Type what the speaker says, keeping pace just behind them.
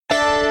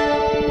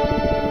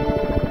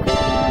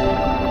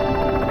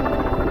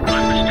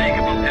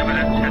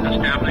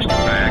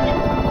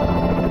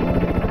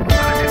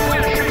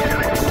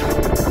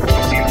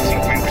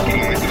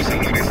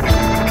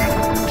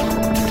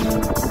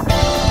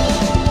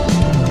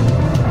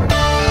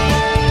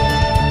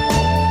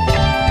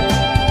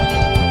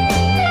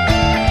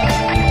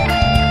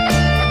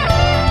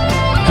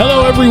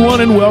Hello,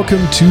 everyone, and welcome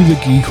to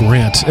the Geek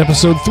Rant,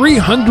 episode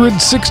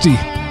 360.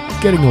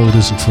 Getting Old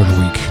Isn't for the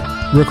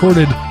Week.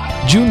 Recorded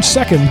June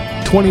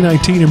 2nd,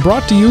 2019, and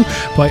brought to you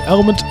by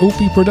Element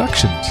Opie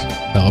Productions.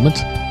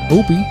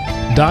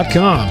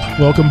 ElementOpie.com.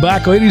 Welcome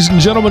back, ladies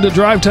and gentlemen, to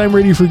Drive Time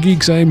Radio for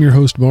Geeks. I am your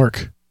host,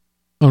 Mark.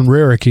 On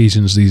rare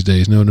occasions these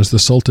days, known as the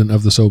Sultan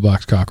of the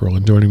Soapbox Cockerel,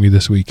 and joining me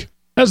this week,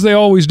 as they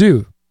always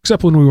do,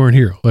 except when we weren't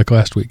here, like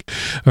last week,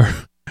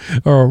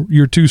 are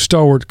your two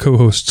stalwart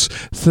co-hosts,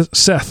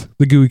 Seth,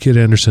 the Gooey Kid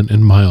Anderson,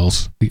 and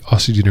Miles, the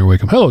Aussie Junior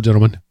Wakeham. Hello,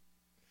 gentlemen.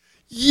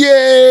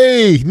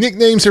 Yay!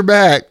 Nicknames are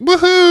back.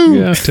 Woohoo!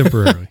 Yeah,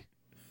 temporarily.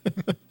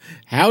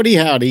 Howdy,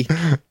 howdy.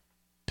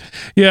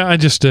 Yeah, I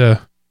just,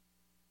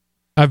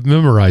 I've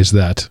memorized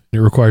that. It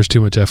requires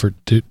too much effort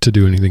to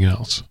do anything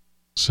else.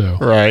 So.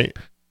 Right.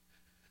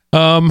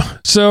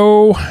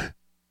 So,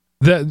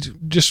 that,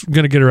 just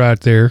gonna get her out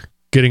there.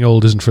 Getting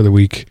old isn't for the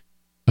weak.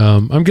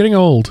 I'm getting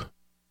old.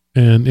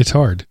 And it's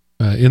hard.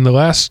 In the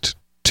last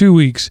 2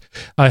 weeks,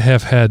 I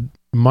have had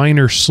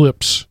minor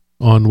slips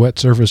on wet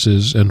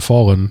surfaces and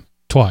fallen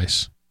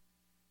twice.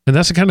 And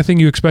that's the kind of thing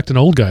you expect an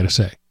old guy to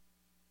say.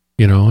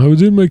 You know, I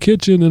was in my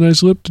kitchen and I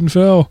slipped and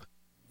fell.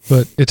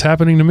 But it's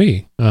happening to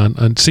me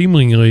on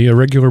seemingly a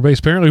regular basis.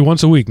 Apparently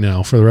once a week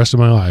now for the rest of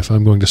my life,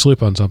 I'm going to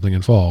slip on something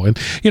and fall. And,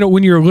 you know,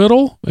 when you're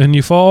little and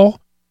you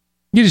fall,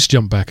 you just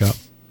jump back up.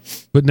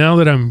 But now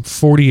that I'm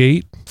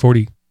 47,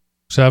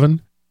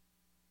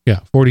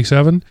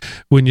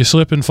 when you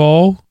slip and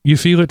fall, you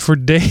feel it for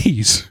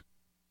days.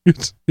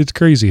 It's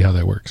crazy how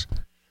that works.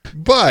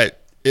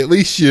 But at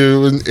least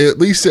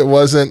it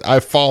wasn't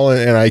I've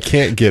fallen and I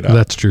can't get up.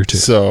 That's true too.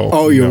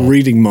 So you're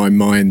reading my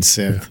mind,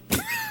 Seth.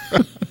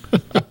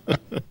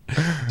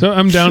 So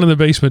I'm down in the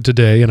basement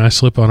today and I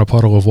slip on a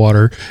puddle of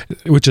water,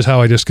 which is how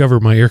I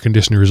discovered my air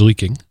conditioner is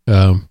leaking.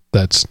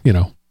 That's,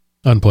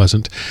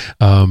 unpleasant.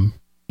 And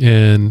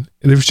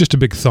there was just a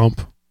big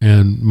thump.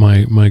 And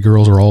my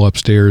girls are all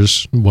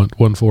upstairs,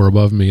 one floor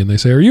above me, and they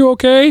say, "Are you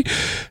okay?"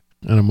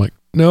 And I'm like,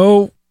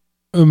 "No,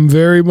 I'm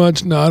very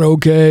much not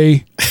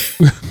okay."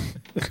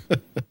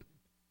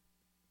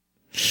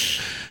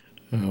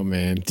 Oh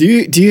man, do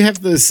you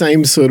have the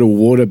same sort of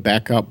water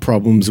backup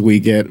problems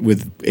we get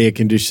with air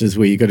conditioners,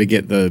 where you got to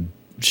get the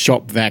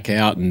shop vac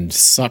out and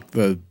suck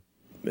the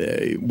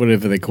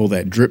whatever they call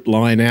that drip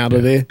line out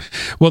of there?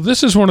 Well,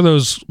 this is one of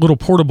those little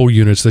portable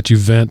units that you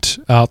vent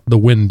out the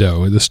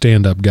window, the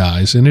stand-up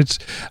guys, and it's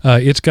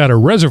got a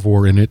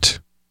reservoir in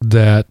it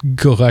that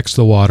collects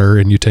the water,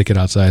 and you take it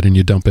outside and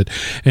you dump it.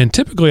 And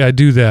typically, I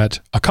do that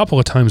a couple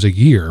of times a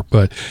year,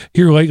 but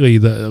here lately,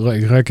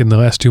 like in the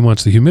last 2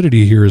 months, the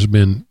humidity here has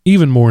been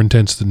even more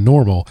intense than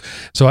normal.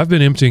 So I've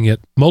been emptying it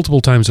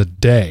multiple times a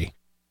day.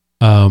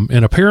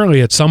 And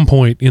apparently, at some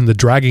point in the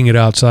dragging it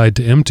outside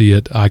to empty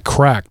it, I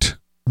cracked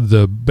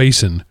the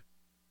basin,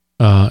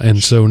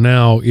 and so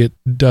now it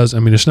does. I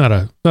mean, it's not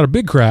a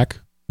big crack,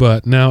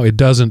 but now it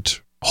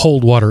doesn't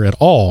hold water at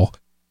all.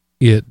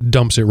 It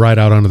dumps it right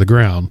out onto the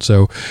ground.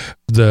 So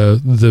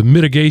the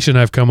mitigation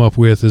I've come up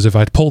with is if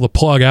I pull the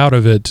plug out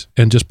of it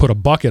and just put a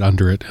bucket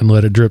under it and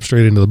let it drip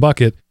straight into the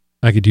bucket,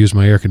 I could use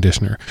my air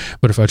conditioner.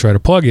 But if I try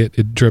to plug it,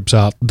 it drips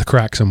out the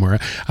crack somewhere.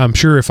 I'm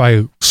sure if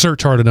I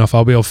search hard enough,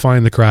 I'll be able to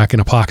find the crack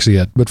and epoxy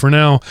it. But for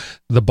now,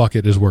 the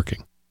bucket is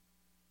working.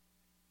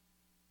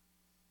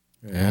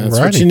 Yeah, that's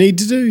what you need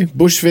to do.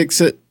 Bush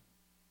fix it.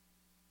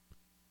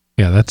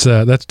 Yeah, that's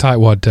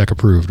Tightwad Tech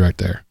approved right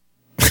there.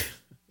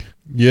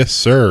 Yes,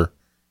 sir.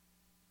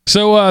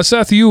 So,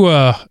 Seth, you,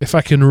 if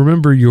I can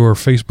remember your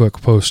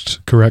Facebook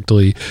post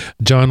correctly,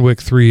 John Wick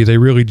 3, they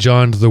really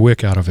Johned the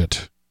Wick out of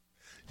it.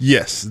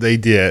 Yes, they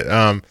did.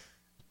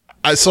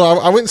 So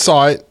I went and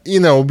saw it,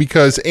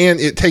 because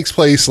it takes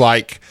place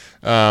like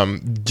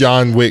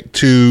John Wick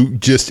 2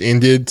 just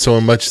ended, so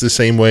in much the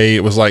same way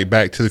it was like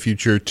Back to the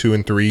Future 2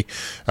 and 3.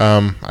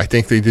 I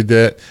think they did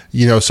that,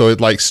 so it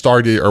like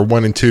started, or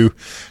 1 and 2.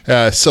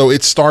 So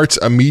it starts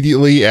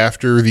immediately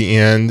after the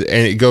end,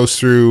 and it goes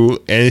through,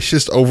 and it's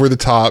just over the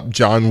top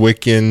John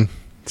Wickian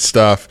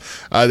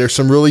stuff. There's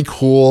some really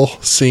cool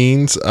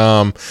scenes,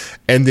 and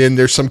then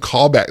there's some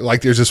callback,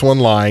 like there's this one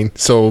line,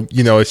 so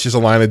it's just a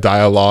line of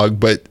dialogue,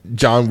 but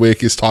John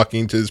Wick is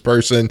talking to this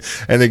person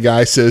and the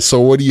guy says,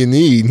 "So what do you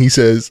need?" And he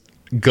says,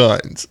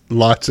 "Guns,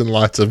 lots and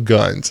lots of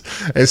guns."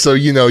 And so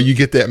you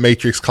get that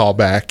Matrix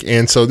callback,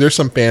 and so there's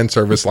some fan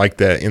service like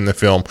that in the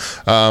film.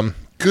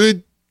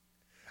 Good.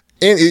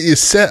 And it is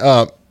set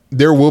up,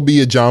 there will be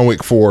a John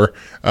Wick 4.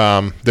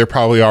 They're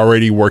probably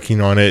already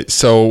working on it,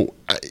 so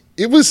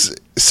it was,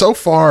 so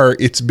far,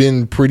 it's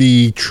been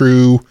pretty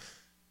true,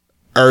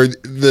 or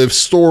the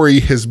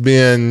story has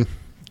been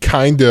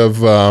kind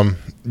of,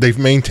 they've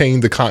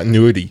maintained the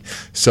continuity.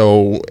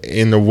 So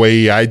in a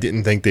way I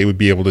didn't think they would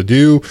be able to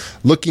do.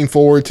 Looking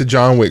forward to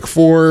John Wick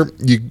 4.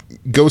 You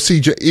go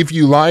see, if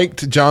you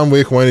liked John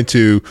Wick 1 and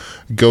 2,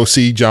 go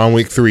see John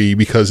Wick 3,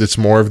 because it's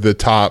more of the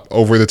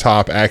over the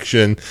top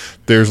action.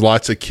 There's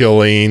lots of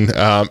killing.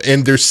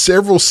 And there's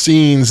several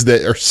scenes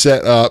that are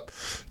set up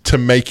to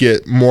make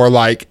it more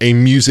like a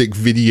music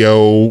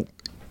video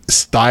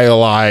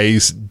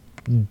stylized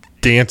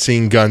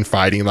dancing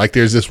gunfighting. Like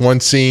there's this one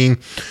scene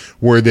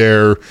where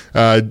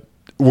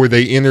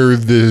they enter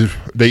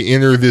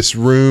this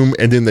room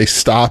and then they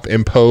stop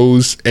and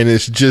pose, and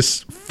it's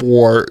just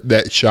for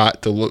that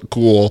shot to look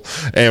cool.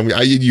 And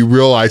you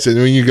realize it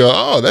when you go,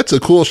 oh, that's a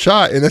cool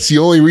shot, and that's the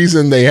only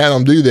reason they had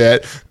them do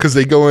that, because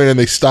they go in and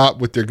they stop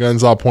with their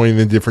guns all pointing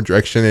in a different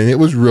direction, and it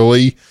was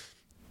really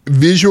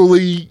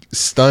visually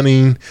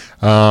stunning.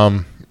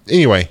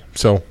 Anyway,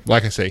 so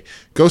like I say,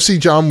 go see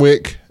John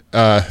Wick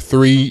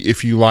 3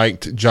 if you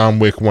liked John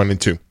Wick 1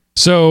 and 2.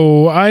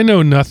 So I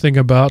know nothing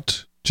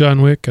about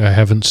John Wick. I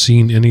haven't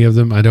seen any of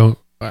them. I'm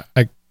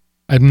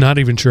not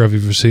even sure I've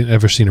ever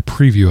seen a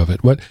preview of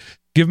it.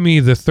 Give me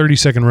the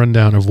 30-second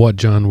rundown of who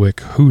John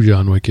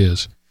Wick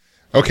is.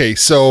 Okay,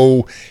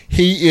 so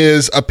he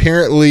is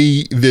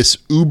apparently this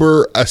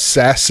uber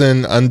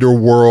assassin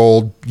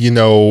underworld,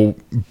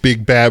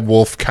 big bad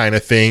wolf kind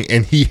of thing.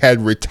 And he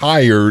had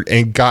retired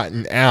and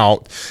gotten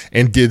out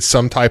and did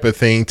some type of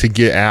thing to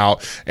get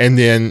out. And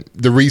then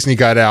the reason he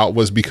got out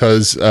was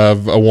because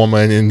of a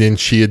woman, and then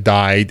she had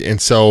died. And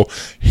so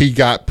he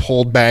got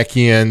pulled back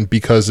in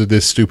because of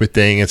this stupid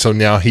thing. And so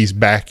now he's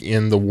back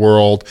in the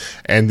world.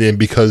 And then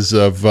because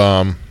of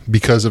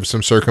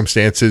some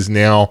circumstances,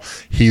 now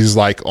he's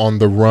like on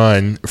the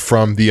run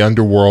from the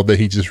underworld that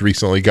he just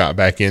recently got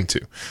back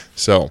into.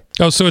 So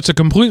it's a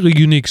completely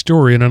unique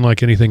story and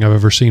unlike anything I've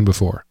ever seen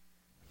before.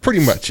 Pretty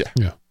much, yeah.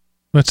 Yeah,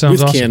 that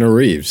sounds awesome. With Keanu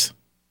Reeves.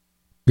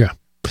 Yeah.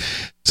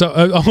 So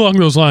along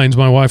those lines,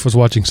 my wife was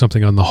watching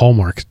something on the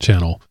Hallmark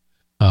Channel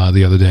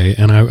the other day,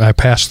 and I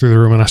passed through the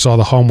room and I saw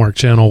the Hallmark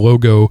Channel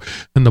logo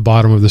in the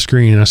bottom of the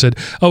screen, and I said,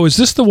 "Oh, is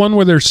this the one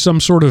where there's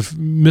some sort of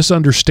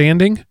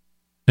misunderstanding?"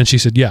 And she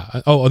said,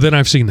 "Yeah." "Oh, then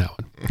I've seen that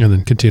one." And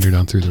then continued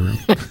on through the room.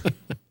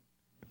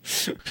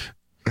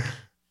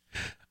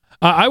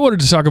 I wanted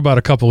to talk about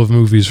a couple of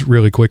movies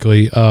really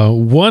quickly.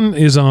 One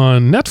is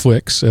on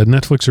Netflix, a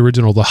Netflix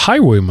original, The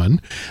Highwayman,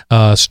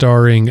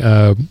 starring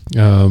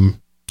Kevin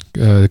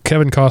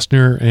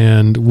Costner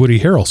and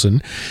Woody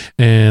Harrelson.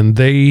 And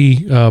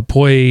they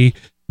play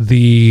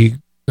the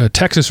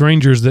Texas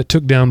Rangers that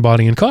took down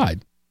Bonnie and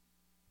Clyde.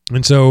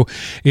 And so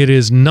it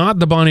is not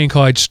the Bonnie and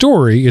Clyde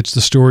story. It's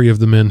the story of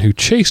the men who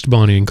chased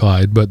Bonnie and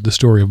Clyde, but the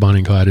story of Bonnie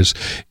and Clyde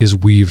is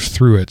weaved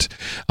through it.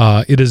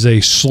 It is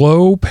a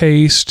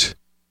slow-paced,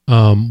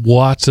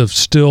 lots of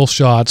still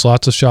shots,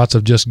 lots of shots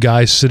of just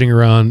guys sitting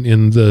around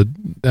in the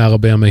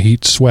Alabama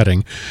heat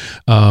sweating.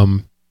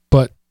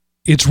 But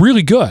it's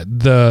really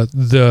good.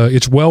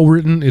 It's well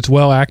written. It's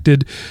well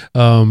acted.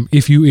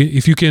 If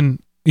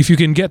you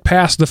can get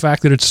past the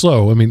fact that it's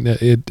slow, I mean,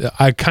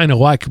 I kind of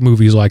like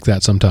movies like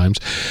that sometimes,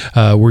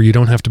 where you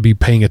don't have to be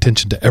paying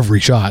attention to every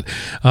shot.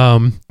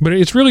 But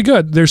it's really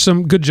good. There's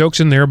some good jokes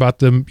in there about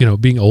them,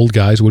 being old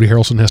guys. Woody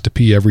Harrelson has to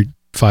pee every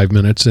 5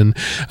 minutes, and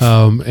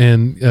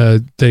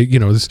they,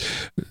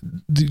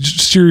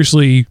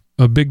 seriously,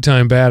 big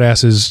time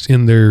badasses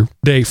in their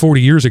day 40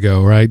 years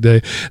ago, right?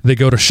 They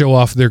go to show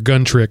off their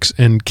gun tricks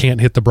and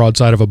can't hit the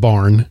broadside of a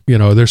barn.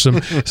 There's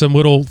some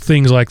little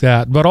things like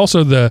that, but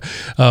also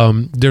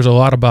there's a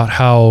lot about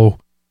how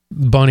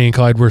Bonnie and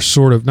Clyde were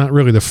sort of not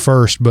really the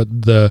first, but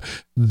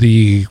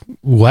the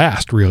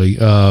last really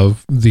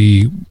of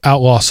the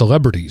outlaw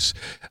celebrities,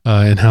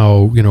 and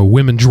how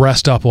women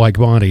dressed up like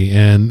Bonnie,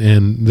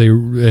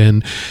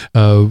 and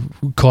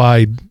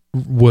Clyde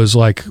was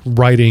like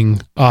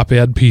writing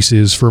op-ed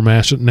pieces for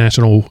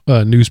national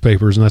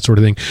newspapers and that sort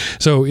of thing.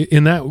 So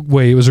in that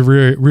way, it was a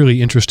really,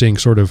 really interesting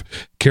sort of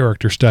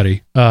character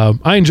study.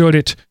 I enjoyed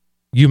it.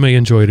 You may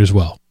enjoy it as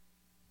well.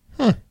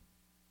 Huh.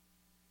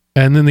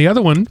 And then the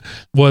other one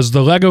was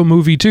the Lego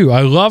Movie 2.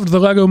 I loved the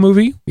Lego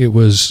Movie. It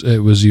was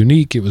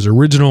unique. It was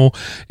original.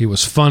 It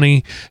was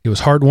funny. It was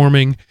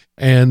heartwarming.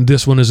 And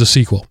this one is a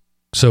sequel,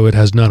 so it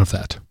has none of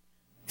that.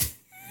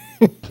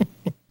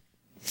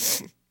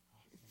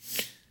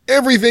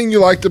 Everything you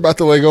liked about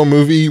the Lego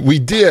Movie, we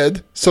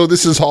did. So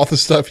this is all the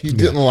stuff you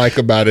didn't like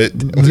about it.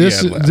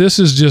 This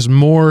is just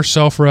more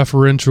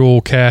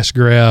self-referential cash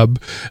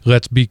grab.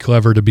 Let's be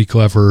clever to be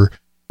clever,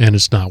 and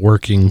it's not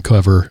working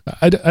clever.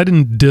 I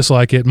didn't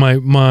dislike it. My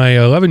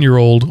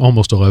 11-year-old,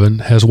 almost 11,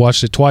 has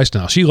watched it twice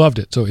now. She loved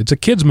it. So it's a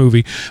kid's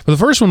movie. But the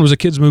first one was a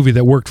kid's movie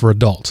that worked for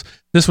adults.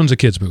 This one's a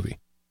kid's movie.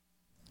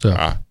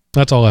 So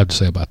that's all I have to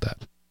say about that.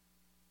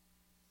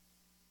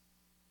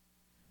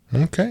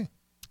 Okay.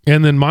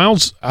 And then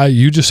Miles,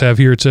 you just have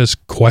here, it says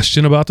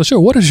question about the show.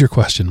 What is your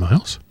question,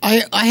 Miles?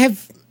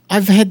 I've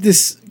had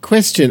this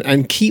question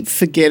and keep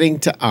forgetting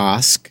to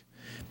ask,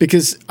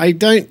 because I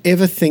don't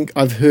ever think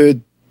I've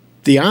heard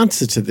the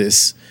answer to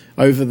this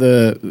over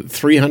the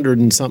 300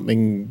 and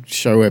something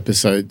show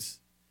episodes.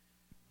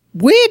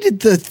 Where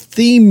did the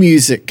theme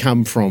music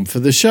come from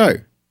for the show?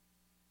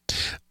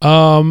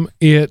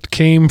 It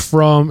came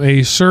from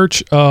a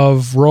search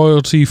of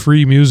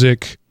royalty-free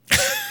music,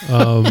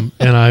 and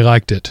I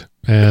liked it.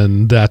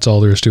 And that's all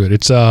there is to it.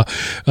 It's I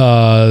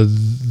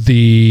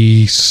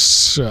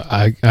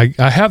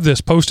have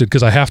this posted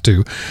because I have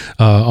to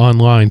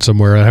online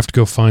somewhere. I have to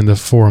go find the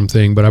forum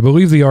thing, but I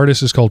believe the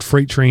artist is called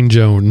Freight Train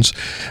Jones,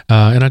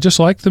 and I just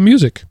like the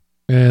music.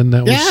 and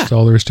that was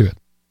all there is to it.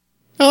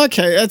 Oh,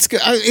 okay, that's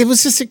good. It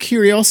was just a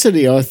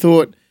curiosity. I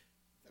thought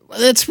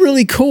that's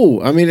really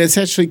cool. I mean, it's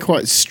actually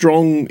quite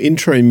strong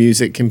intro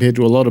music compared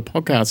to a lot of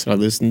podcasts I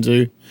listen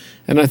to,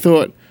 and I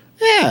thought,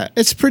 yeah,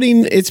 it's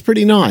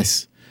pretty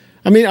nice.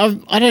 I mean,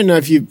 I don't know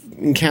if you've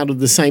encountered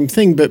the same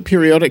thing, but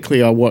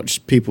periodically I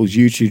watch people's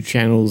YouTube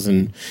channels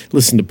and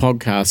listen to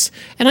podcasts,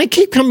 and I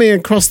keep coming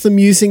across them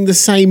using the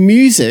same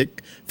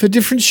music for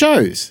different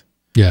shows.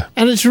 Yeah.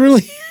 And it's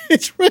really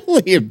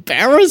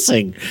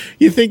embarrassing.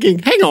 You're thinking,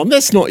 hang on,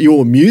 that's not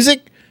your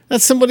music.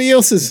 That's somebody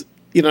else's,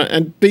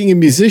 and being a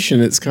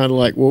musician, it's kind of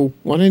like, well,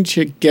 why don't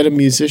you get a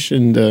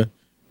musician to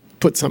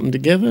put something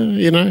together,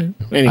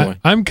 Anyway.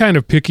 I'm kind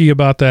of picky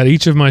about that.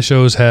 Each of my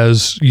shows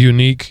has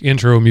unique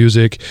intro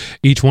music.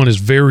 Each one is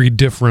very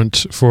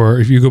different.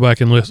 If you go back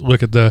and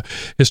look at the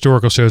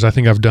historical shows, I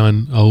think I've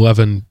done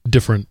 11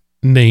 different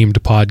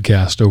named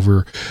podcast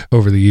over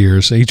the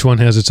years. Each one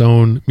has its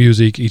own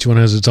music. Each one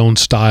has its own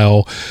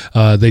style.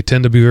 They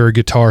tend to be very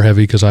guitar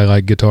heavy because I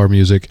like guitar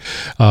music.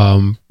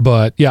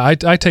 But yeah,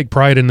 I take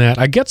pride in that.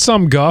 I get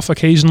some guff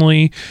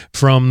occasionally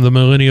from the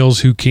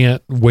millennials who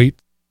can't wait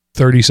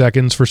 30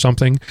 seconds for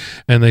something,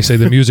 and they say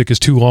the music is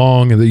too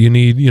long and that you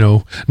need,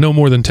 no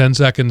more than 10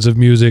 seconds of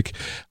music.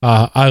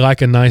 I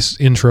like a nice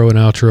intro and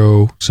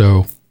outro.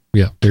 So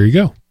yeah, there you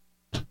go.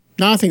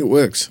 No, I think it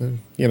works.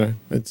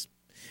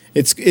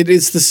 It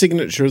is the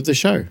signature of the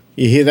show.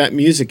 You hear that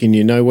music and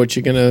you know what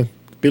you're going to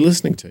be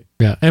listening to.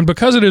 Yeah, and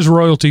because it is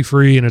royalty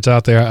free and it's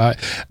out there,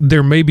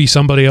 there may be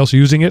somebody else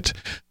using it,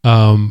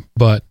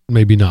 but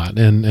maybe not.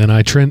 And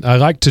I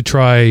like to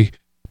try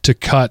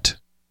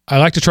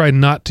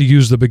not to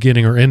use the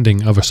beginning or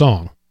ending of a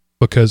song,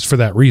 because for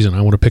that reason,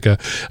 I want to pick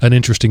an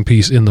interesting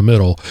piece in the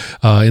middle.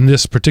 In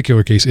this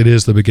particular case, it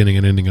is the beginning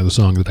and ending of the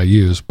song that I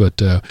use,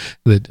 but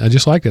I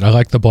just liked it. I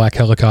like the black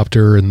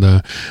helicopter and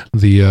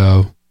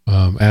the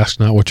ask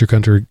not what your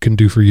country can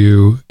do for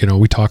you.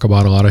 We talk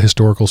about a lot of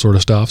historical sort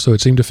of stuff, so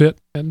it seemed to fit.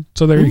 And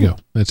so there you go.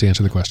 That's the answer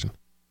to the question.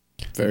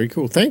 Very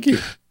cool. Thank you.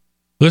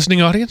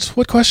 Listening audience,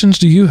 what questions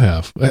do you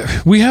have?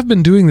 We have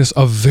been doing this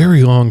a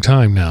very long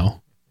time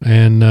now,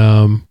 and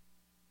I'm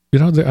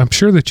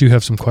sure that you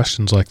have some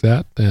questions like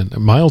that. And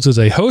Miles is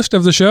a host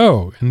of the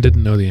show and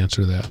didn't know the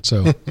answer to that.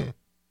 So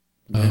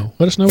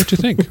let us know what you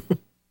think.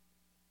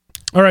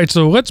 All right,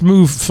 so let's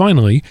move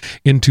finally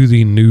into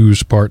the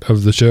news part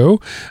of the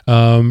show.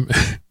 I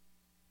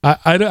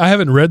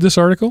haven't read this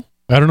article.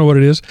 I don't know what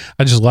it is.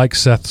 I just like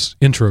Seth's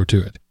intro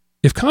to it.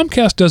 If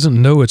Comcast doesn't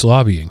know it's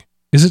lobbying,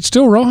 is it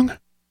still wrong?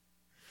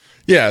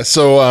 Yeah,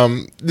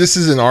 so this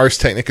is an Ars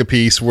Technica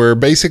piece where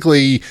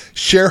basically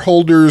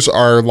shareholders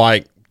are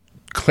like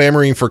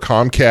clamoring for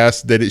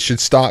Comcast that it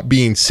should stop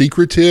being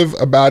secretive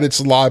about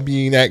its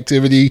lobbying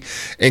activity.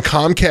 And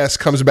Comcast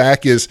comes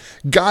back as,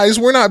 guys,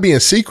 we're not being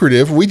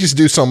secretive. We just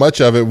do so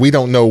much of it, we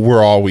don't know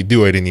where all we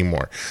do it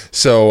anymore.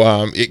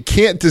 So it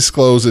can't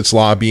disclose its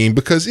lobbying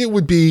because it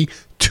would be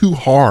too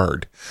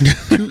hard.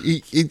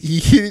 He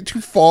hit it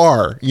too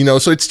far,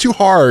 so it's too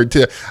hard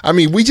to,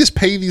 we just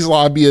pay these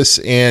lobbyists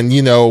and,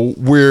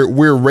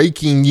 we're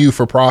raking you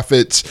for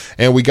profits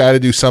and we got to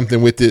do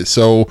something with it.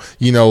 So,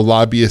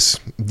 lobbyists,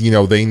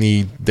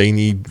 they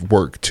need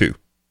work too.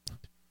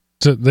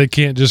 So they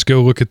can't just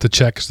go look at the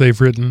checks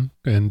they've written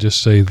and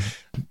just say,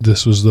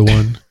 this was the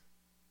one.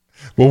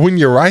 Well, when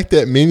you write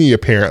that many,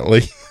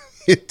 apparently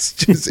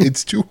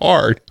it's too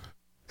hard.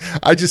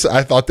 I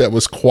thought that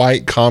was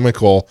quite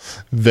comical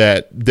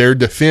that their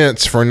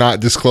defense for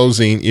not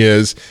disclosing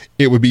is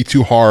it would be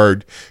too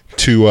hard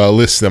to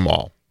list them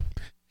all.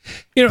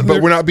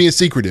 But we're not being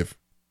secretive.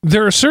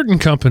 There are certain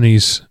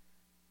companies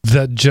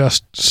that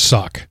just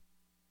suck,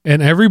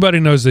 and everybody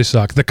knows they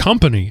suck. The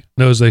company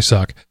knows they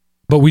suck,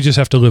 but we just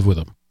have to live with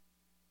them.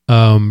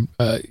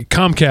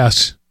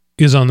 Comcast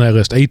is on that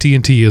list.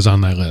 AT&T is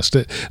on that list.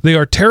 They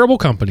are terrible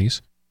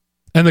companies,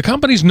 and the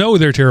companies know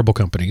they're terrible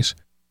companies,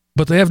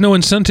 but they have no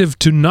incentive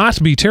to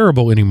not be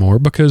terrible anymore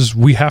because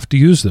we have to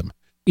use them.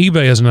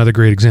 eBay is another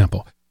great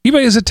example.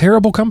 eBay is a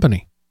terrible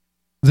company.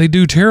 They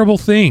do terrible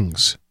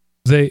things.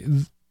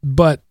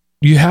 But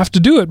you have to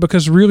do it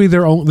because really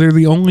they're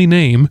the only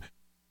name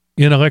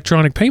in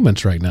electronic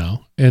payments right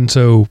now. And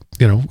so,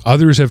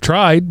 others have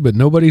tried, but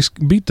nobody's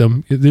beat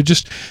them. And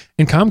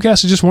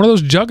Comcast is just one of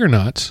those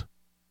juggernauts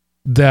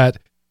that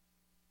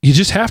you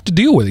just have to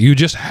deal with it. You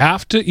just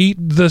have to eat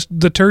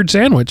the turd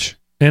sandwich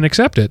and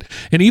accept it.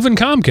 And even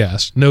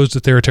Comcast knows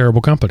that they're a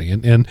terrible company.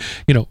 And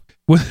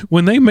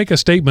when they make a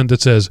statement that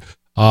says,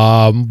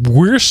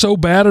 we're so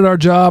bad at our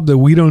job that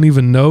we don't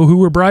even know who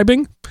we're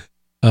bribing,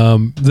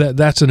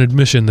 that's an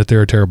admission that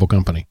they're a terrible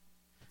company.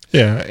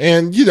 Yeah.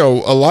 And,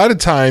 a lot of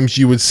times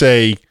you would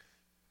say,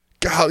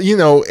 God,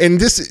 and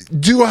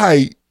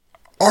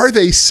are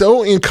they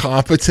so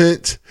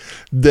incompetent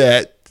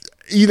that,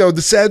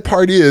 the sad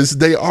part is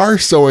they are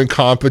so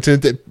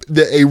incompetent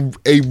that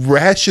a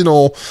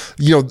rational,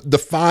 the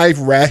 5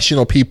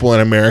 rational people in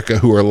America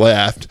who are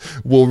left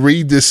will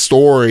read this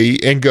story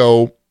and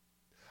go,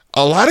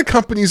 A lot of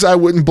companies, I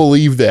wouldn't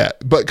believe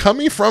that, but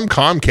coming from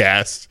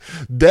Comcast,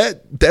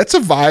 that's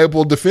a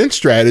viable defense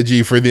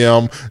strategy for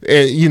them.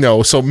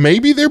 And, so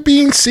maybe they're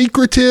being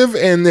secretive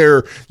and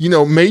they're,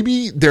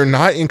 maybe they're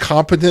not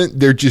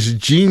incompetent. They're just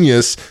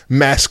genius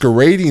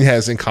masquerading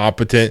as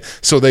incompetent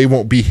so they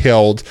won't be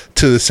held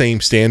to the same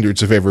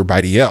standards of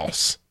everybody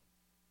else.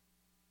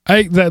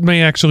 That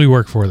may actually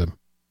work for them.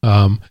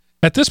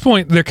 At this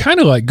point, they're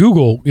kind of like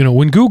Google.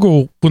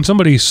 When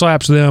somebody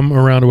slaps them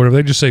around or whatever,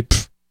 they just say,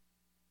 pfft.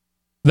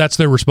 That's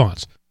their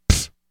response.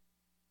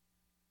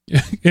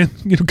 And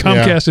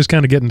Comcast is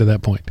kind of getting to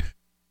that point.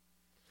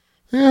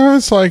 Yeah,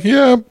 it's like,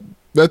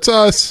 that's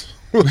us.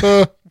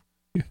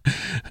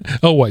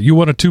 Oh, what? You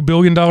want a $2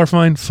 billion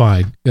fine?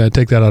 Fine.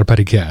 Take that out of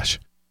petty cash.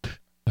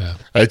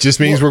 It just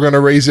means we're going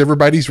to raise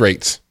everybody's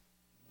rates.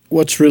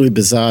 What's really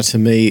bizarre to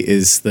me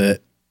is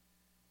that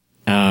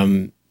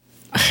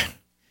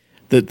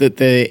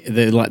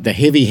the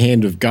heavy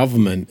hand of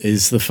government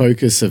is the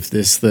focus of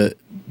this.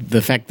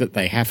 The fact that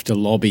they have to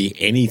lobby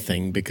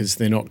anything because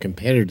they're not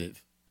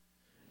competitive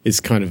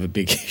is kind of a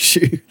big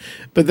issue.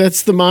 But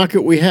that's the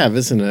market we have,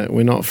 isn't it?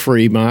 We're not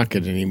free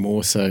market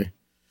anymore. So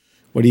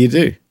what do you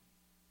do?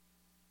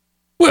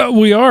 Well,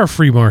 we are a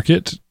free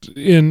market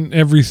in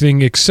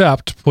everything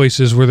except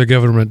places where the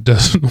government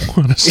doesn't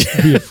want us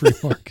to be a free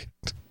market.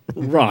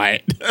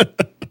 Right.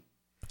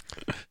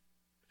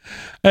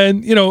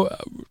 And,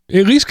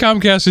 at least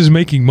Comcast is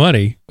making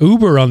money.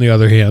 Uber, on the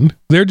other hand,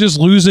 they're just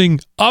losing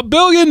 $1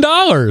 billion,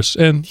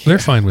 and they're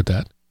fine with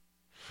that.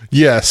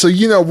 Yeah, so,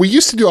 we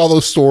used to do all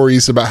those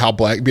stories about how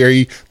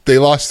BlackBerry, they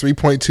lost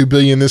 $3.2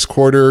 billion this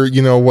quarter,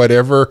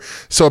 whatever.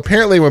 So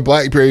apparently when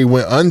BlackBerry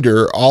went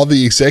under, all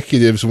the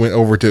executives went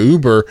over to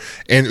Uber,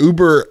 and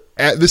Uber,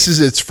 this is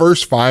its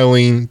first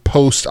filing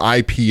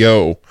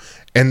post-IPO,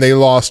 and they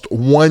lost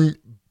 $1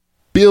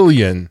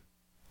 billion,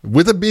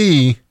 with a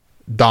B,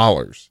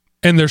 dollars.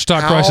 And their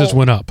stock prices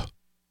went up.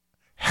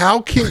 How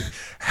do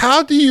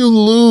you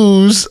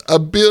lose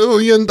 $1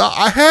 billion?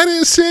 I had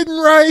it sitting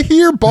right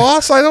here,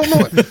 boss. I don't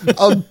know.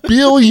 $1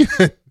 billion.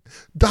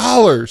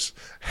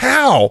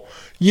 How?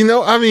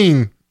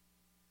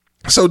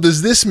 So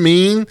does this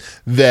mean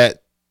that,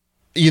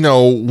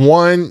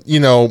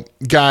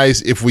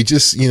 guys, if we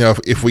just,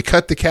 if we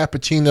cut the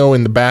cappuccino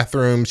in the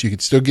bathrooms, you can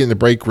still get in the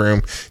break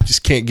room,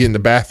 just can't get in the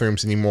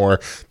bathrooms anymore.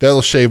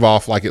 That'll shave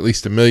off like at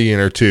least $1 million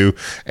or $2 million.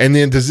 And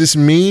then does this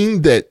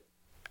mean that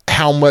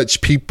how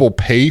much people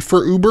pay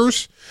for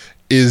Ubers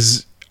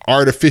is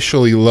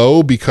artificially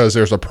low because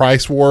there's a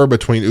price war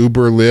between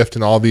Uber, Lyft,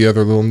 and all the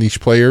other little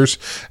niche players,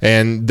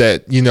 and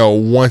that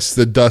once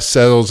the dust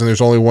settles and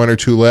there's only one or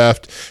two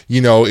left,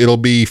 it'll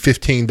be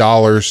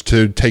 $15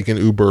 to take an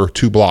Uber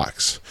 2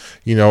 blocks,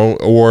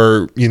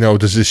 or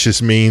does this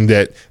just mean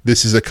that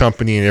this is a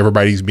company and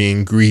everybody's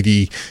being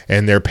greedy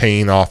and they're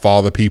paying off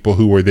all the people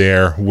who were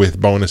there with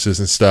bonuses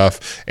and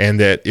stuff, and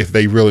that if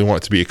they really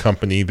want to be a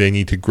company, they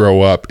need to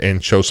grow up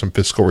and show some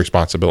fiscal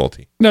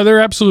responsibility? No, they're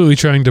absolutely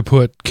trying to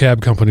put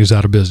cab companies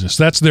out of business.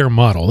 That's their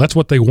model. That's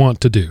what they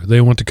want to do.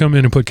 They want to come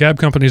in and put cab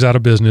companies out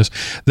of business.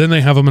 Then they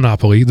have a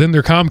monopoly. Then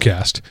they're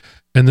Comcast,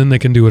 and then they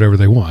can do whatever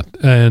they want.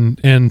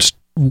 And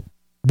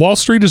Wall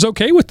Street is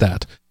okay with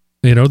that.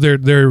 They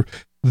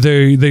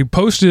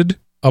posted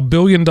 $1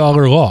 billion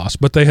loss,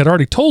 but they had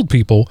already told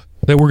people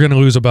that we're going to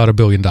lose about $1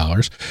 billion.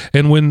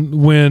 And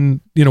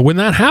when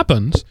that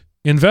happens,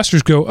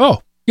 investors go,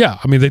 oh yeah,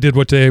 they did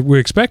what we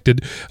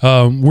expected.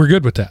 We're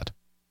good with that.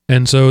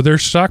 And so their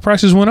stock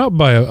prices went up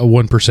by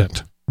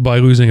 1% by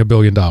losing $1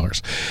 billion.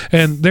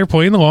 And they're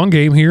playing the long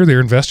game here. Their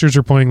investors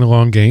are playing the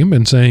long game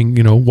and saying,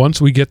 once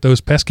we get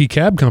those pesky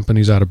cab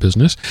companies out of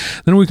business,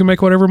 then we can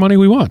make whatever money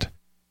we want.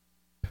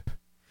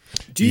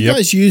 Do you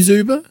guys use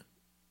Uber?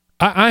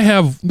 I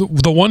have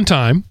the one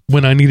time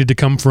when I needed to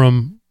come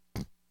from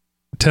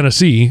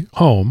Tennessee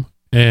home,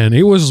 and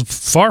it was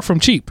far from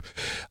cheap.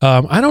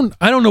 I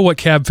don't know what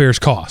cab fares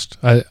cost.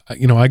 I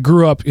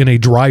grew up in a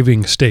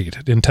driving state.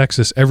 In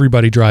Texas,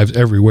 everybody drives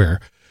everywhere.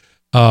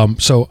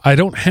 So I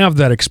don't have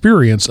that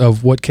experience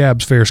of what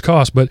cabs fares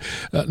cost, but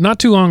not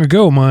too long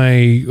ago,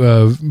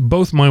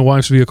 both my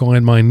wife's vehicle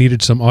and mine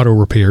needed some auto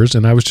repairs,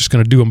 and I was just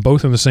going to do them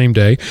both in the same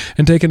day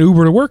and take an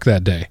Uber to work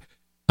that day.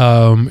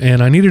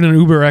 And I needed an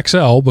Uber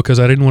XL because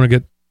I didn't want to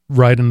get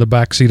right in the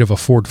back seat of a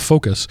Ford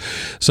Focus.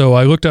 So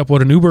I looked up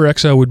what an Uber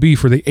XL would be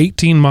for the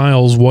 18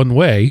 miles one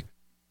way,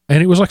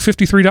 and it was like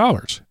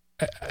 $53.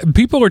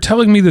 People are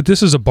telling me that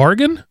this is a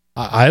bargain.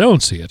 I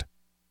don't see it.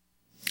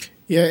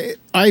 Yeah,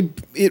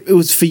 it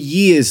was for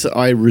years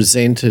I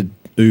resented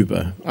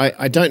Uber.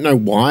 I don't know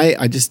why.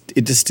 It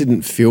just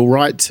didn't feel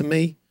right to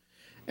me.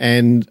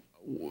 And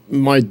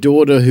my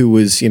daughter, who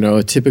was,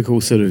 a typical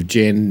sort of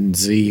Gen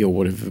Z or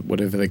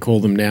whatever they call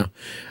them now,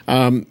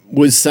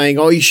 was saying,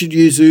 oh, you should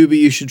use Uber,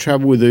 you should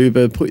travel with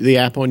Uber, put the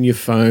app on your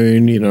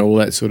phone, all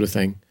that sort of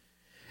thing.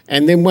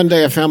 And then one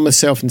day I found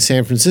myself in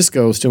San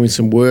Francisco. I was doing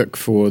some work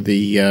for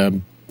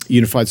the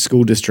Unified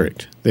School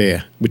District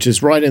there, which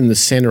is right in the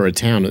center of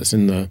town. It's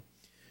in the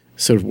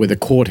sort of where the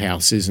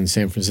courthouse is in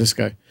San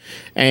Francisco.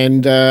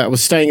 And I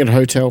was staying at a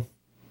hotel.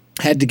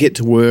 had to get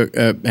to work,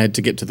 had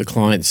to get to the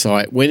client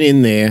site, went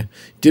in there,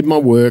 did my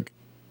work,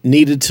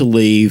 needed to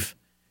leave,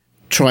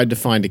 tried to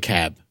find a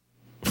cab.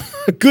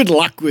 Good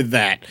luck with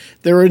that.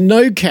 There are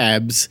no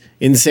cabs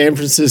in San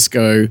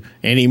Francisco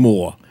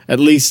anymore, at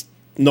least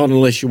not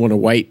unless you want to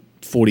wait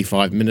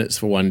 45 minutes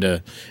for one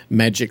to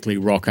magically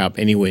rock up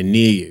anywhere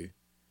near you.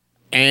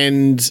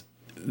 And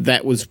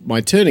that was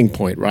my turning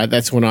point, right?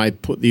 That's when I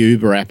put the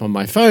Uber app on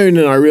my phone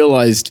and I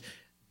realized,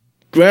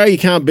 well, you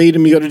can't beat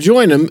them, you got to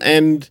join them.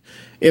 And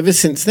ever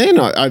since then,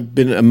 I've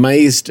been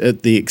amazed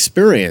at the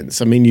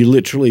experience. I mean, you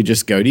literally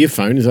just go to your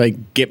phone and say,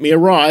 get me a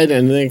ride,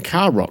 and then a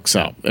car rocks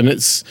up. And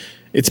it's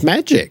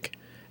magic.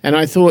 And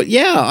I thought,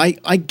 yeah,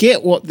 I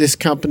get what this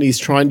company's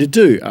trying to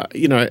do.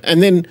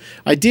 And then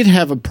I did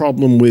have a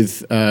problem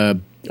with, I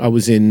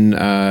was in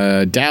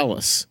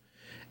Dallas,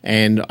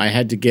 and I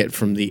had to get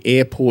from the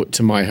airport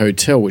to my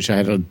hotel, which I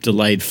had a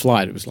delayed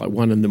flight. It was like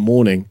 1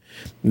 a.m.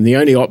 And the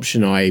only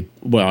option I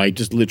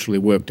just literally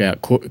worked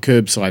out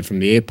curbside from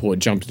the airport,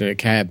 jumped in a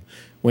cab,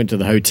 went to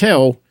the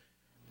hotel.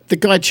 The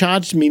guy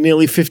charged me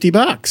nearly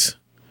 $50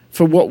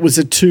 for what was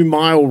a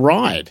 2-mile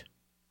ride.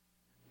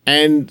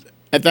 And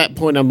at that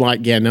point, I'm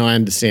like, yeah, no, I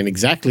understand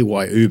exactly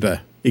why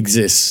Uber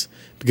exists,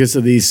 because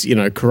of these,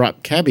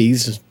 corrupt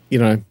cabbies,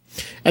 And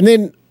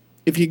then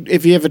if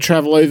you ever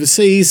travel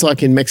overseas,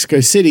 like in Mexico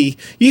City,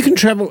 you can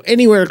travel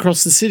anywhere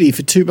across the city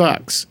for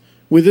 $2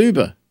 with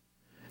Uber.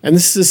 And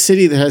this is a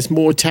city that has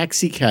more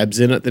taxi cabs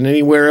in it than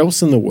anywhere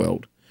else in the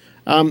world.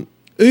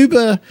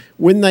 Uber,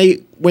 when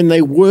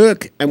they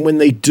work and when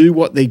they do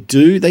what they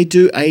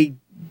do a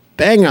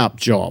bang-up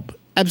job.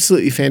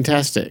 Absolutely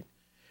fantastic.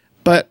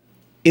 But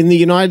in the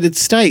United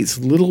States,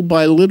 little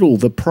by little,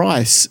 the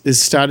price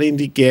is starting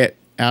to get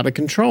out of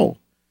control.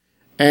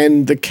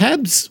 And the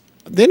cabs,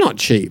 they're not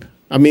cheap.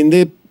 I mean,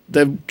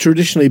 they've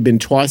traditionally been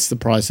twice the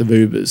price of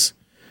Ubers.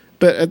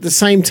 But at the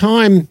same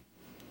time,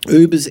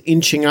 Uber's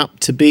inching up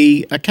to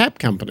be a cab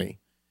company.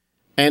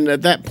 And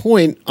at that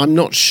point, I'm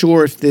not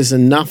sure if there's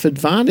enough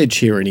advantage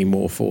here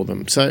anymore for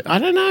them. So I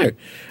don't know.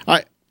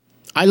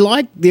 I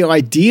like the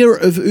idea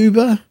of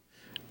Uber.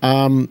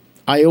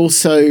 I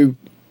also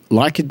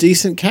like a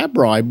decent cab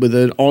ride with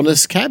an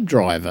honest cab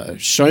driver.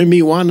 Show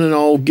me one and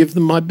I'll give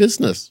them my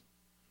business.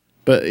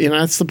 But,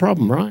 that's the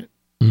problem, right?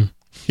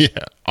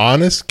 Yeah,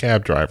 honest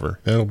cab driver.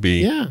 That'll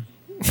be... Yeah.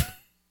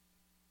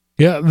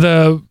 Yeah,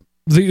 the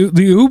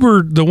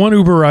Uber, the one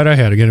Uber ride I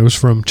had, again, it was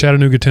from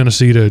Chattanooga,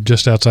 Tennessee to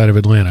just outside of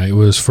Atlanta. It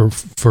was for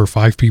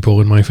 5 people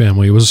in my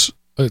family. It was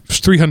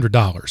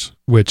 $300,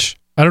 which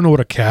I don't know what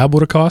a cab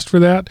would have cost for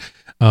that,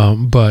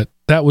 but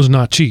that was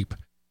not cheap.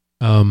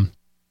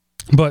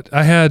 But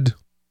I had...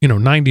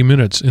 90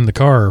 minutes in the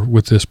car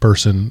with this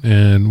person,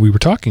 and we were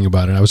talking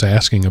about it. I was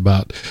asking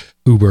about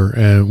Uber,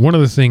 and one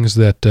of the things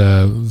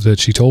that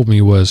she told me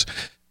was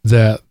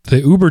that the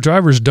Uber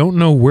drivers don't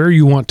know where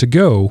you want to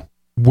go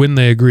when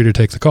they agree to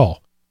take the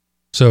call.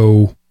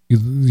 So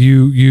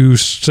you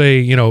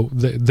say,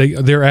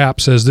 their app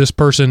says this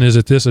person is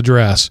at this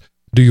address.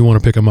 Do you want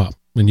to pick them up?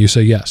 And you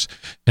say yes.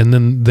 And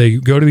then they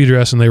go to the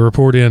address and they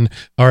report in,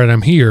 all right,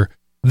 I'm here.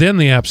 Then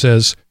the app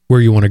says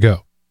where you want to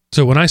go.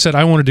 So when I said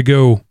I wanted to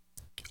go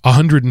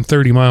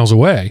 130 miles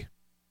away,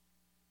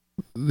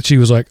 she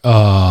was like,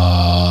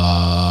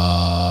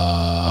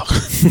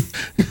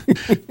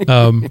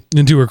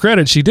 and to her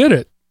credit, she did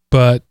it,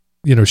 but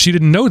she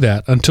didn't know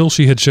that until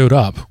she had showed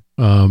up.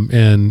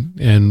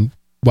 And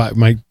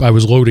I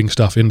was loading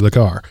stuff into the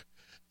car.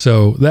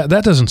 So that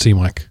doesn't seem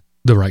like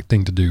the right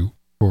thing to do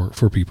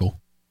for people.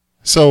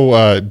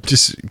 So,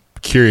 just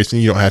curious,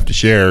 and you don't have to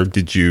share,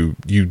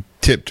 you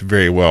tipped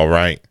very well,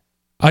 right?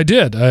 I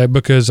did,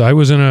 because I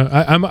was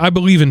I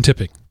believe in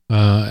tipping.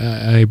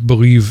 I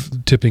believe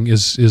tipping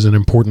is an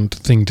important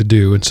thing to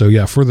do. And so,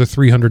 yeah, for the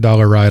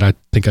 $300 ride, I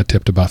think I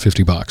tipped about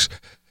 $50.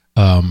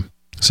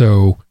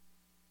 So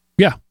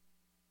yeah,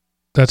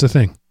 that's a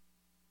thing.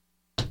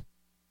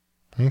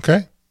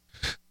 Okay.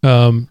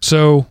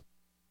 So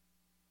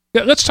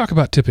yeah, let's talk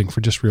about tipping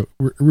for just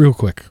real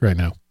quick right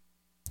now.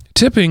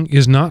 Tipping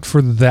is not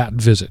for that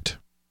visit.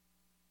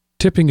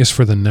 Tipping is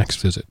for the next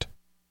visit.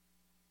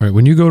 All right.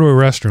 When you go to a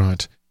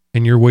restaurant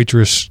and your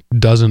waitress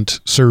doesn't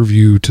serve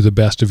you to the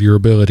best of your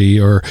ability,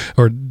 or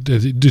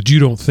you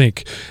don't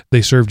think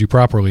they served you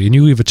properly, and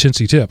you leave a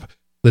chintzy tip,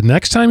 the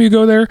next time you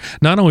go there,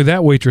 not only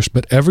that waitress,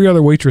 but every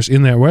other waitress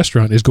in that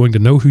restaurant is going to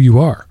know who you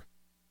are,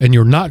 and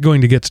you're not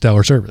going to get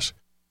stellar service.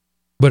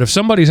 But if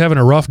somebody's having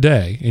a rough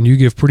day and you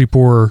give get pretty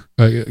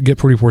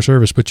poor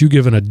service, but you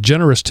give a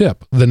generous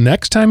tip, the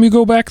next time you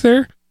go back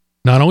there,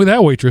 not only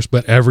that waitress,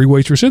 but every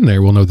waitress in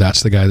there will know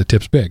that's the guy that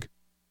tips big.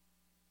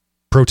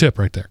 Pro tip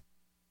right there.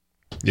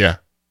 Yeah.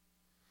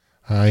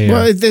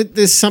 Well,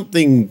 there's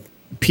something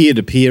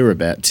peer-to-peer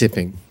about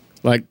tipping.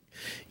 Like,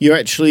 you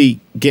actually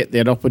get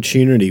that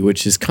opportunity,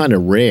 which is kind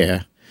of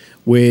rare,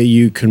 where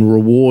you can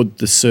reward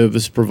the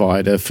service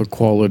provider for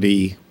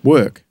quality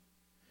work.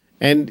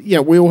 And,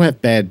 we all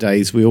have bad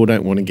days. We all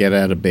don't want to get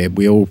out of bed.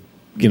 We all,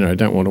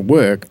 don't want to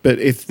work. But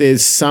if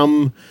there's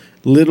some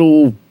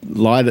little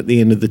light at the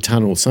end of the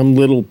tunnel, some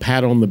little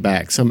pat on the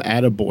back, some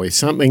attaboy,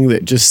 something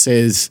that just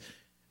says,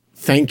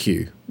 thank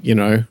you,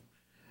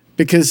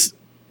 because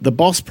the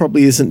boss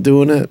probably isn't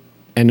doing it.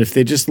 And if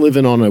they're just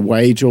living on a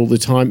wage all the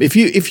time, if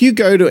you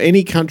go to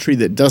any country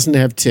that doesn't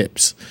have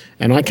tips,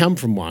 and I come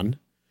from one,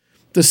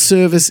 the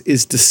service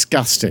is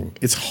disgusting.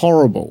 It's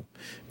horrible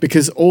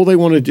because all they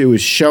want to do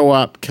is show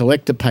up,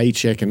 collect a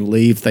paycheck, and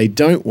leave. They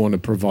don't want to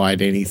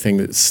provide anything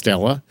that's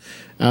stellar.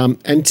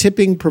 And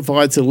tipping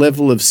provides a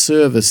level of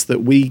service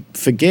that we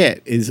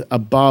forget is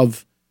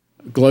above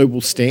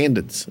global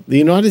standards. The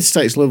United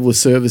States level of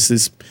service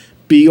is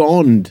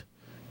beyond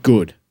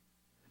good.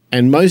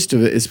 And most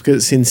of it is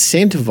because it's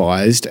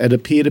incentivized at a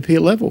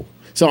peer-to-peer level.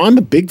 So I'm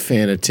a big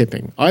fan of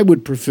tipping. I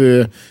would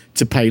prefer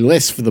to pay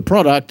less for the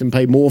product and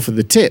pay more for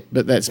the tip,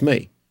 but that's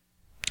me.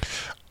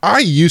 I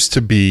used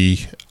to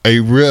be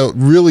a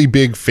really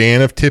big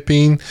fan of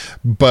tipping,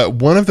 but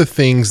one of the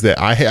things that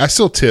I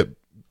still tip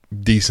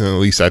decent, at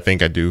least I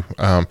think I do.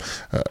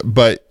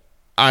 But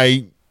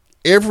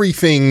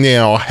everything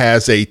now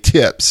has a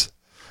tips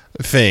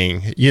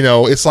thing.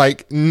 It's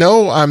like,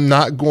 no, I'm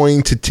not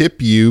going to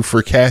tip you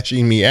for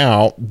cashing me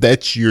out.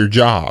 That's your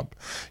job.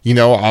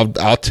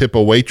 I'll tip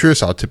a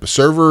waitress, I'll tip a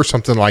server,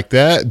 something like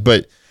that.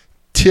 But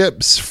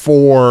tips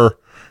for,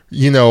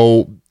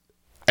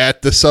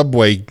 at the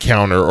Subway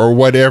counter or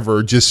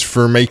whatever, just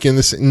for making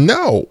this.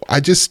 No, I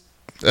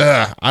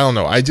don't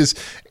know.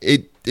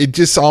 It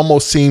just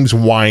almost seems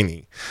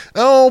whiny.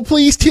 Oh,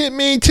 please tip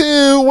me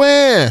too.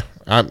 I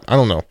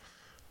don't know.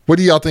 What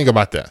do y'all think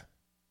about that?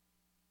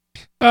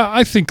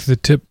 I think the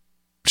tip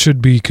should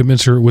be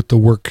commensurate with the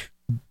work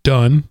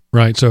done,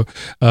 right? So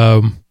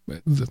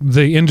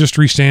the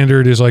industry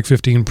standard is like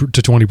 15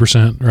 to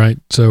 20%, right?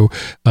 So,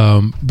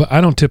 but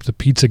I don't tip the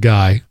pizza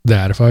guy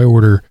that. If I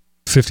order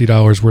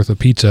 $50 worth of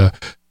pizza,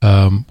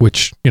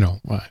 which, I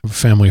have a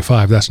family of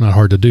 5, that's not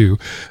hard to do.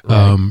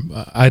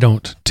 Right. I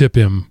don't tip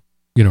him,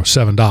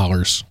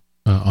 $7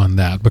 on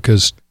that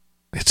because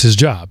it's his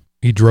job.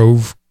 He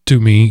drove to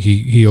me.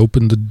 He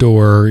opened the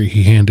door.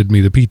 He handed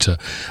me the pizza.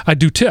 I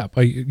do tip.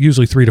 I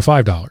usually $3 to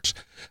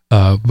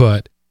 $5.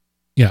 But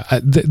yeah,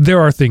 there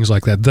are things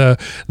like that.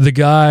 The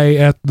guy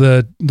at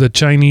the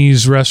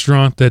Chinese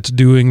restaurant that's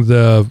doing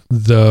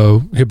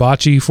the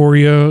hibachi for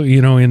you,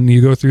 and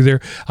you go through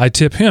there, I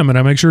tip him and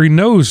I make sure he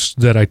knows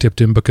that I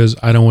tipped him because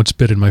I don't want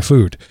spit in my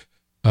food.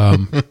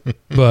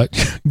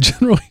 But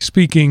generally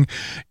speaking,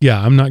 yeah,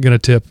 I'm not going to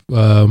tip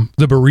the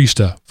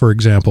barista, for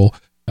example.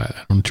 I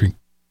don't drink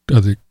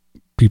other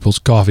people's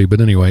coffee,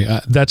 but anyway,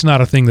 that's not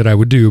a thing that I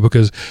would do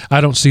because I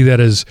don't see that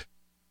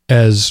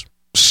as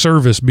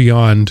service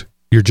beyond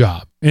your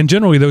job. And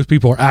generally those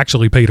people are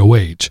actually paid a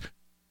wage.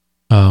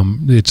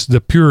 It's the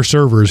pure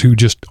servers who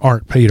just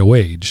aren't paid a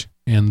wage.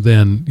 And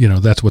then,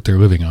 that's what they're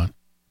living on.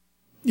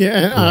 Yeah.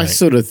 And right. I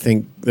sort of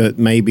think that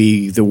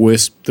maybe the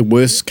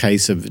worst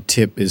case of a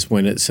tip is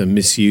when it's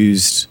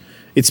misused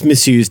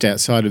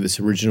outside of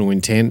its original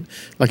intent.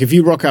 Like if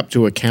you rock up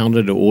to a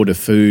counter to order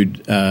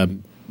food,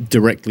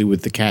 directly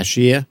with the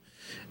cashier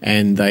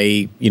and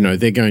they're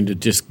going to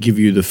just give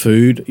you the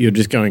food. You're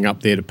just going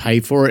up there to pay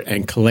for it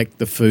and collect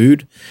the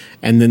food.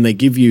 And then they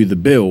give you the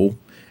bill,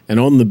 and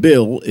on the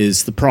bill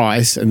is the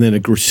price and then a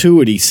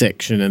gratuity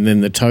section and then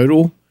the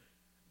total.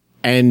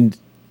 And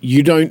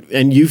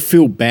you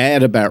feel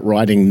bad about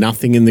writing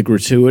nothing in the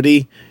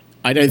gratuity.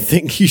 I don't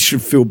think you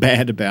should feel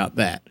bad about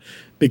that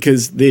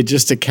because they're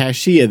just a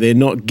cashier. They're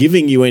not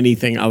giving you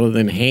anything other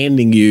than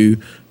handing you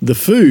the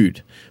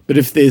food. But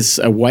if there's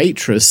a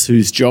waitress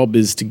whose job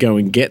is to go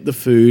and get the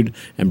food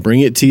and bring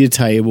it to your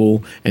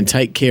table and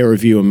take care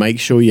of you and make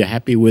sure you're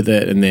happy with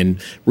it and then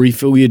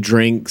refill your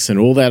drinks and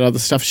all that other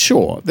stuff,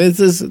 sure,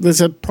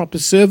 there's a proper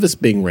service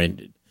being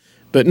rendered.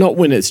 But not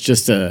when it's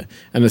just an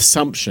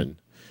assumption.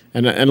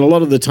 And a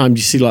lot of the time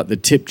you see like the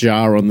tip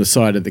jar on the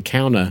side of the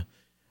counter.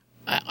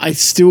 I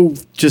still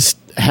just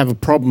have a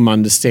problem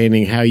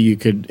understanding how you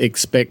could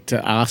expect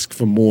to ask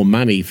for more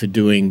money for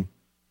doing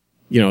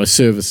a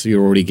service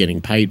you're already getting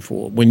paid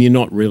for when you're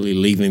not really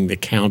leaving the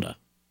counter.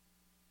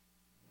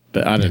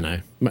 But I don't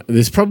know.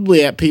 There's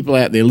probably people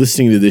out there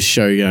listening to this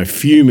show,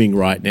 fuming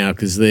right now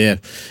because they're,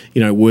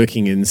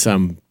 working in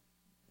some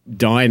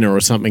diner or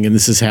something, and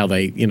this is how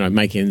they,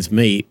 make ends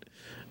meet.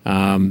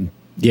 I'm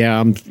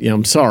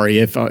sorry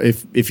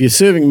if you're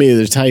serving me at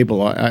the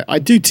table, I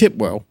do tip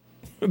well,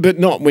 but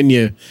not when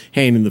you're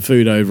handing the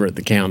food over at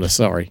the counter.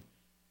 Sorry.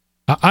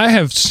 I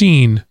have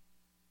seen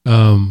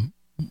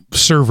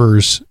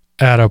servers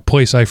at a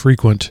place I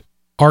frequent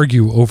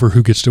argue over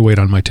who gets to wait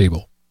on my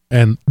table.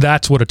 And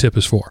that's what a tip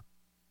is for.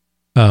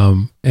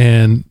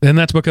 And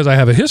that's because I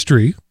have a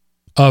history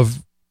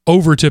of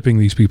over tipping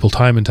these people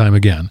time and time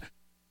again.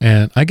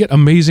 And I get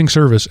amazing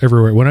service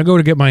everywhere. When I go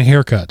to get my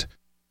hair cut,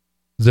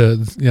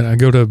 I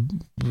go to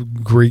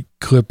Great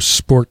Clips,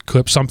 Sport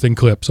Clips, something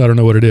Clips. I don't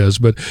know what it is,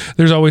 but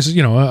there's always,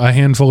 a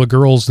handful of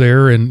girls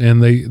there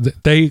and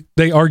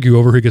they argue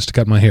over who gets to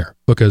cut my hair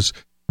because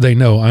they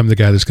know I'm the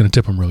guy that's going to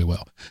tip them really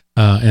well.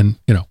 And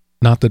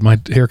not that my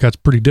haircut's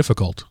pretty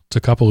difficult. It's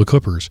a couple of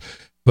clippers,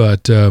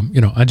 but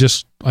I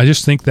just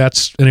think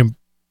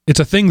it's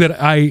a thing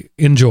that I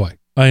enjoy.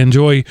 I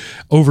enjoy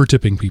over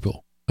tipping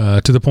people.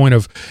 to the point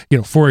of,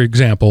 for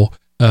example,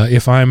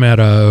 if I'm at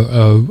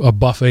a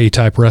buffet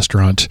type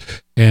restaurant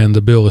and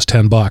the bill is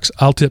 $10,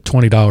 I'll tip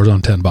 $20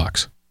 on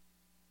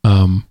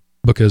 $10,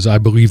 because I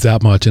believe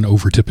that much in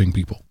over tipping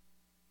people.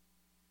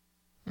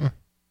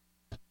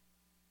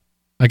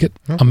 I get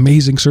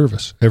amazing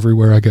service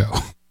everywhere I go.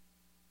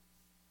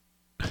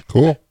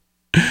 Cool.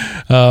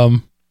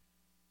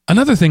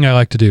 Another thing I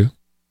like to do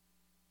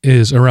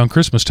is around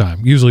Christmas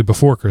time, usually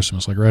before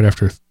Christmas, like right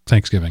after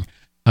Thanksgiving,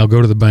 I'll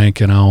go to the bank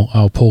and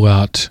I'll pull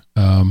out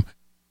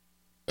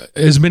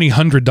as many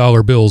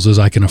 $100 bills as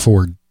I can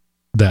afford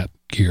that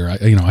year.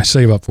 I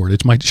save up for it.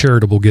 It's my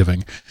charitable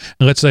giving.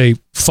 And let's say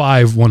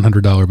 5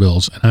 $100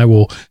 bills, and I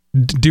will,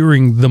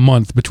 during the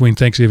month between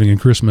Thanksgiving and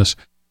Christmas,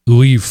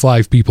 leave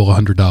 5 people a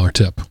 $100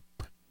 tip,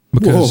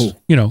 because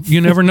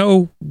you never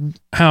know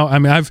how. I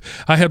mean,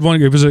 I had one.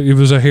 It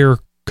was a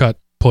haircut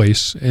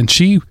place, and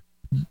she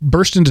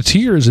burst into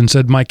tears and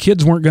said my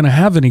kids weren't going to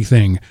have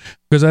anything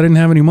because I didn't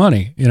have any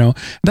money.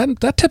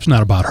 That tip's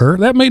not about her.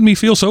 That made me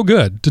feel so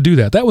good to do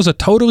that. That was a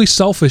totally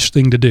selfish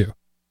thing to do.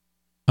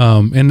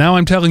 And now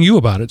I'm telling you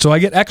about it, so I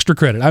get extra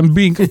credit. I'm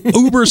being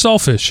uber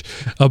selfish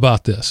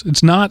about this.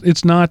 It's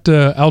not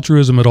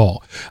altruism at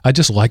all. I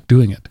just like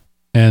doing it.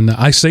 And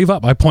I save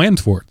up. I planned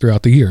for it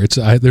throughout the year.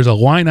 There's a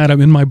line item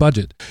in my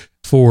budget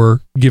for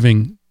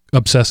giving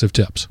obsessive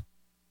tips.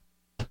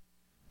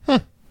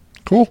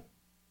 Cool.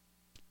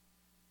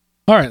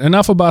 All right,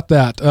 enough about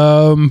that.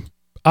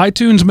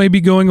 iTunes may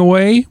be going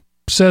away,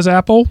 says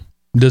Apple.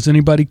 Does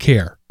anybody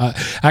care?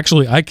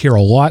 Actually, I care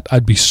a lot.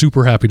 I'd be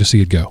super happy to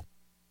see it go.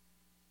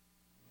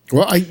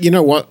 Well, you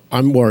know what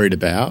I'm worried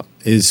about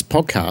is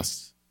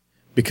podcasts,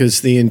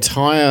 because the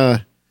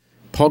entire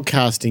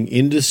podcasting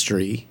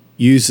industry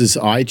uses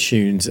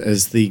iTunes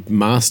as the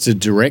master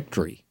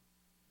directory.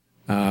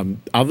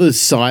 Other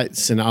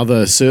sites and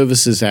other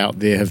services out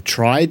there have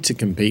tried to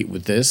compete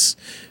with this,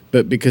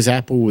 but because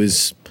Apple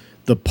was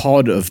the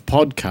pod of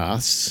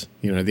podcasts,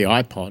 the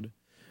iPod,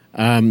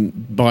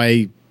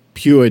 by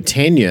pure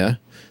tenure,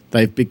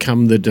 they've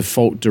become the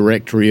default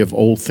directory of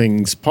all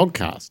things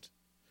podcast.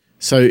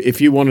 So if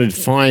you wanted to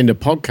find a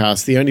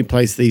podcast, the only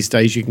place these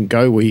days you can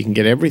go where you can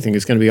get everything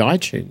is going to be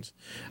iTunes.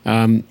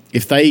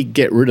 If they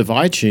get rid of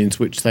iTunes,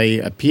 which they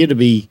appear to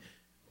be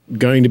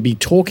going to be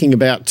talking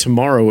about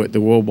tomorrow at the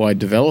Worldwide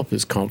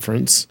Developers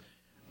Conference,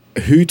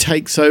 who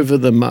takes over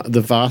the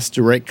vast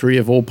directory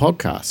of all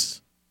podcasts?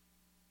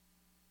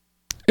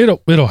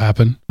 It'll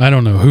happen. I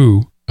don't know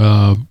who.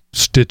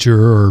 Stitcher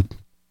or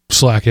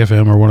Slack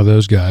FM or one of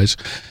those guys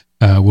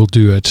will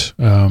do it.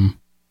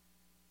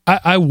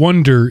 I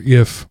wonder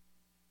if.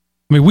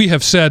 I mean, we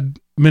have said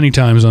many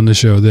times on the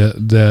show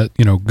that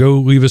go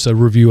leave us a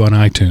review on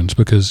iTunes,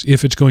 because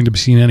if it's going to be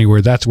seen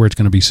anywhere, that's where it's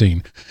going to be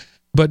seen.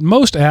 But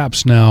most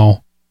apps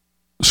now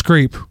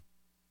scrape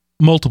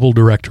multiple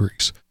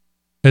directories,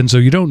 and so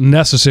you don't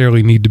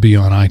necessarily need to be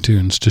on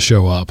iTunes to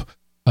show up.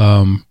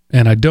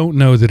 And I don't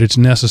know that it's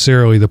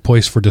necessarily the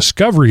place for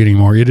discovery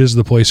anymore. It is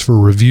the place for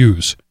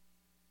reviews.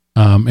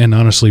 And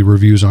honestly,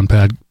 reviews on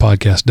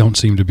podcasts don't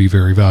seem to be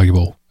very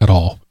valuable at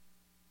all.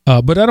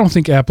 But I don't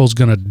think Apple's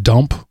going to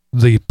dump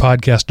the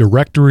podcast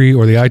directory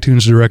or the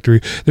iTunes directory.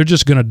 They're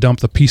just going to dump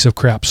the piece of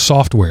crap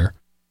software,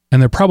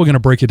 and they're probably going to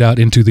break it out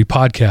into the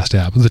podcast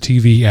app, the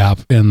TV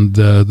app, and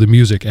the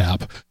music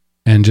app,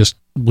 and just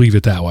leave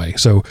it that way.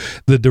 So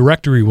the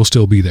directory will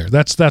still be there.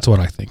 That's what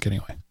I think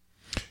anyway.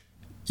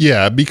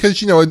 Yeah,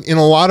 because, in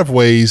a lot of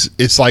ways,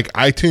 it's like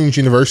iTunes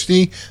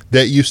University.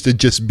 That used to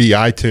just be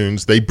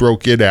iTunes. They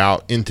broke it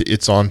out into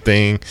its own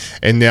thing,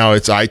 and now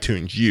it's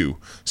iTunes U.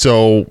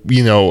 So,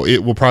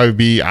 it will probably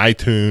be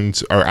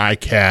iTunes or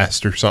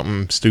iCast or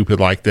something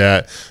stupid like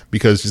that,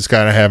 because it's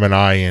got to have an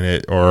I in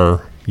it,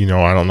 or,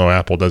 I don't know,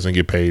 Apple doesn't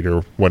get paid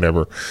or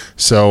whatever.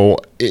 So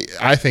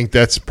I think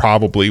that's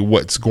probably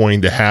what's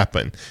going to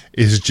happen,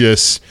 is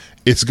just...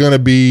 it's going to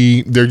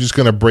be, they're just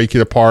going to break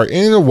it apart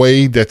in a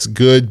way that's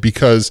good,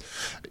 because,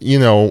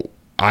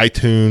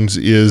 iTunes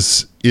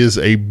is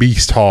a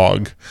beast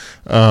hog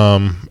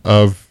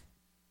of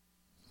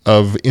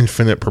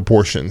infinite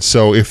proportions.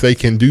 So if they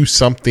can do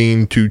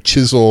something to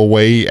chisel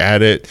away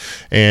at it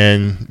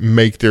and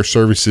make their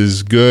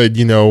services good,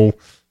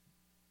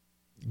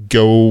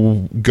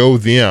 go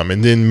them.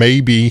 And then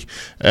maybe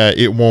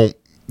it won't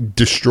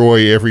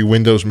destroy every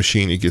Windows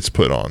machine it gets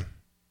put on.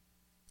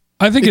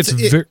 I think it's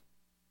very...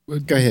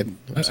 Go ahead.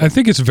 I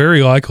think it's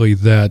very likely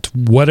that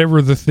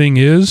whatever the thing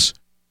is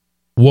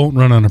won't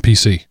run on a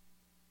PC.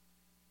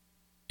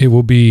 It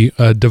will be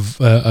a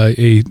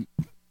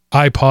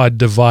iPod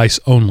device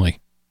only.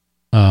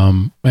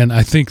 And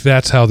I think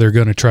that's how they're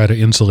going to try to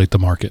insulate the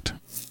market.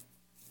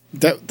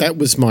 That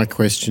was my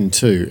question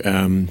too.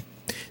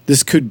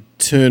 This could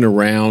turn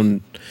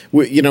around.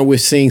 We're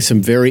seeing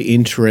some very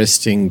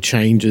interesting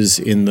changes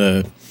in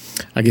the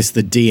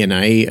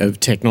DNA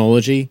of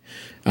technology.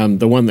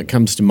 The one that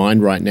comes to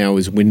mind right now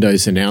is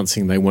Windows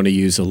announcing they want to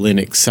use a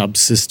Linux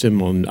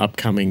subsystem on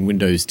upcoming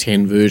Windows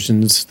 10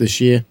 versions this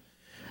year.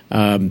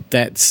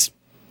 That's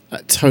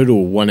a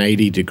total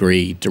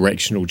 180-degree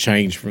directional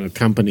change from a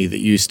company that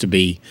used to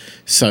be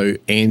so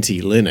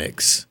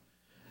anti-Linux.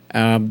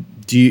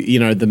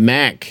 The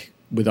Mac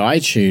with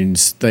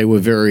iTunes, they were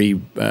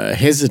very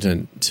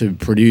hesitant to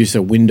produce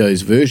a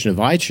Windows version of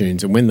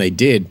iTunes. And when they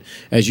did,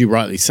 as you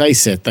rightly say,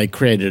 Seth, they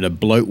created a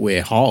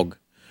bloatware hog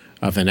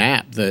of an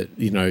app that,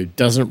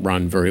 doesn't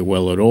run very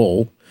well at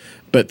all.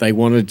 But they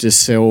wanted to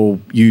sell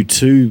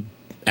U2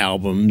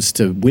 albums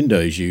to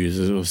Windows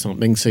users or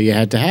something, so you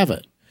had to have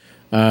it.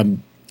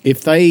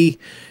 If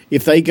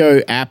they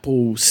go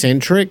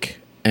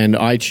Apple-centric and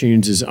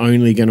iTunes is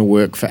only going to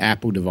work for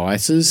Apple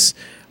devices,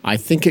 I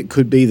think it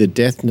could be the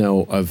death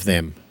knell of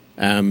them.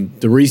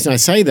 The reason I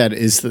say that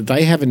is that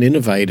they haven't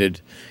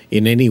innovated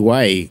in any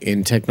way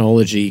in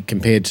technology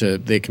compared to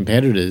their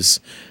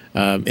competitors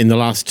in the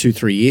last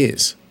 2-3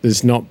 years.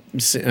 There's not,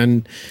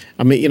 and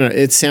I mean,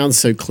 it sounds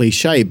so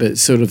cliche, but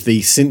sort of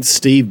since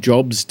Steve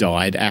Jobs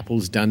died,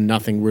 Apple's done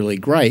nothing really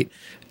great.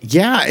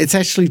 Yeah, it's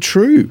actually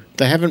true.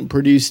 They haven't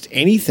produced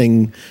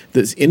anything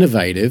that's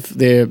innovative.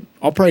 Their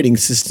operating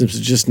systems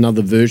are just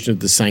another version of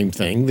the same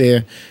thing.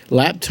 Their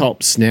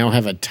laptops now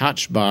have a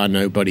touch bar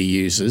nobody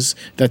uses.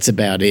 That's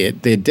about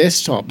it. Their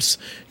desktops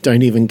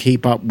don't even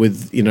keep up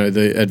with,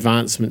 the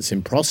advancements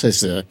in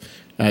processor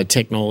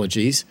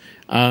technologies.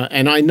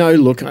 And I know,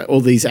 look,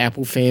 all these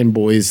Apple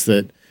fanboys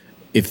that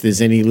if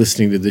there's any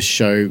listening to this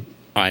show,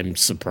 I'm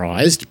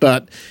surprised.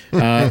 But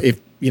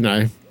if,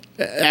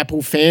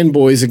 Apple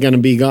fanboys are going to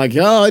be like,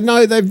 oh,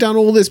 no, they've done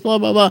all this, blah,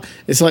 blah, blah.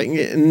 It's like,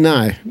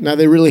 no,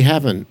 they really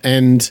haven't.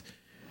 And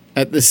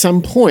at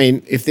some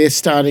point, if they're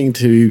starting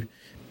to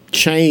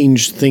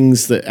change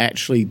things that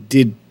actually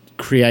did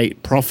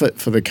create profit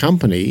for the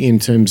company in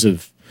terms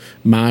of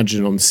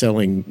margin on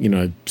selling,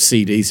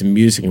 CDs and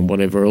music and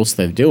whatever else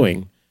they're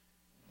doing,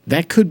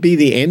 that could be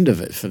the end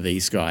of it for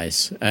these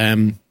guys.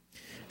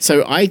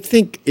 So I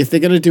think if they're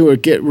going to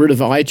get rid of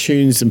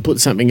iTunes and put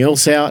something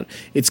else out,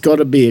 it's got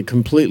to be a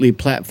completely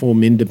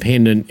platform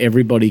independent.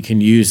 Everybody can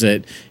use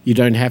it. You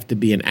don't have to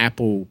be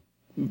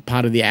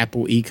part of the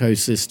Apple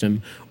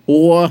ecosystem,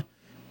 or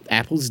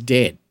Apple's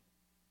dead.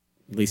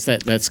 At least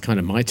that's kind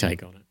of my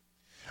take on it.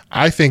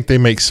 I think they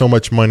make so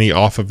much money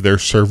off of their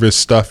service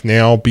stuff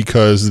now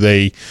because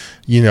they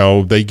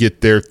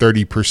get their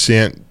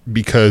 30%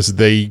 because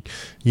they,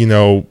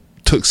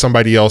 took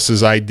somebody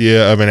else's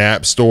idea of an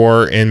app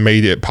store and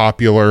made it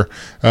popular,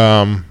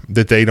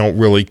 that they don't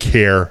really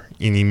care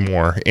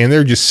anymore. And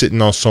they're just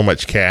sitting on so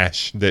much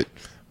cash that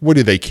what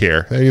do they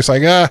care? They're just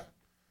like,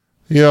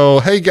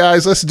 hey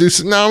guys, let's do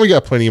some. No, we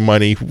got plenty of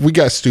money. We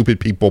got stupid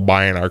people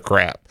buying our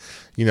crap.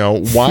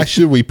 Why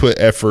should we put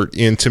effort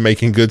into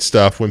making good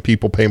stuff when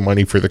people pay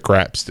money for the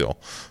crap still?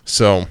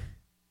 So.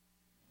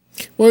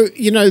 Well,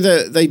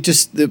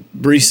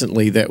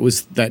 recently that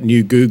was that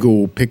new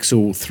Google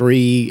Pixel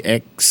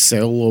 3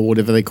 XL or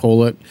whatever they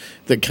call it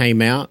that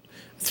came out.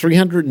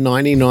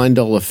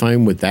 $399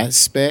 phone with that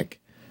spec.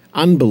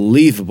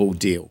 Unbelievable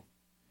deal.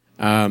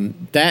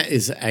 That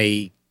is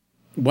a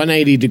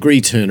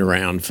 180-degree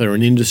turnaround for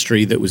an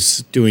industry that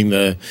was doing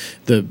the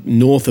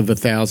north of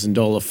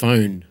 $1,000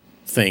 phone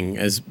thing,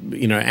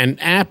 and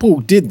Apple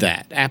did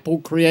that. Apple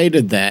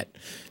created that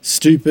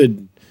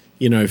stupid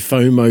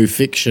FOMO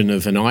fiction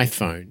of an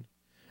iPhone,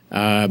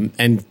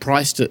 and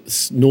priced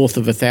it north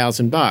of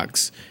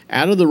 $1,000,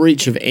 out of the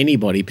reach of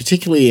anybody,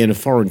 particularly in a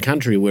foreign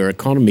country where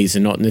economies are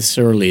not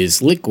necessarily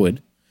as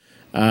liquid.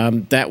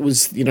 That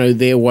was,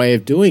 their way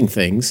of doing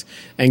things.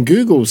 And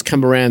Google's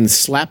come around and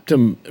slapped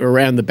them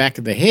around the back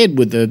of the head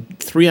with a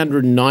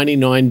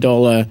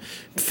 $399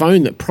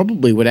 phone that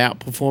probably would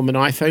outperform an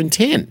iPhone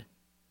 10.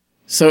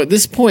 So at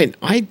this point,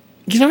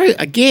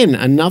 again,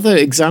 another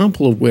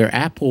example of where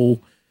Apple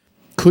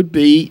could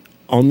be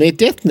on their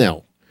death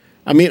knell.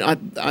 I mean,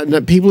 I know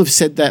people have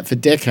said that for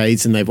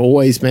decades and they've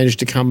always managed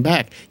to come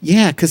back.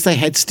 Yeah, because they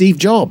had Steve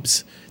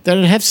Jobs. They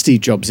don't have Steve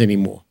Jobs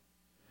anymore.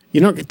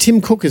 Tim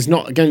Cook is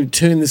not going to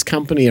turn this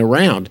company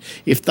around.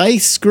 If they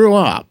screw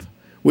up,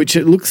 which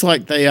it looks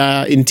like they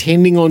are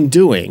intending on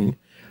doing,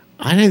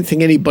 I don't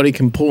think anybody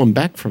can pull them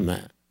back from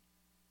that.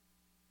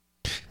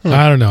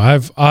 I don't know.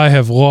 I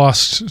have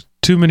lost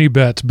too many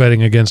bets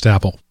betting against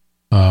Apple.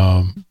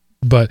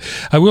 But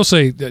I will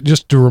say,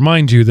 just to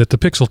remind you, that the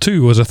Pixel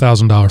 2 was a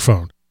 $1,000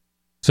 phone.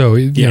 So,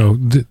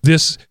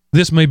 this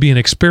may be an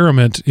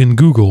experiment in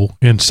Google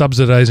in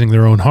subsidizing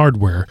their own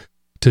hardware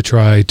to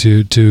try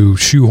to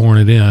shoehorn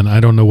it in. I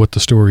don't know what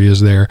the story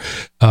is there.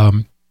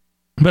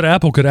 But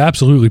Apple could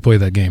absolutely play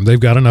that game. They've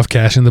got enough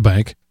cash in the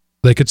bank.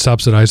 They could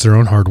subsidize their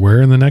own hardware,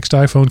 and the next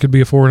iPhone could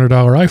be a $400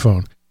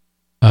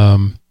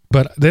 iPhone.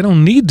 But they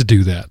don't need to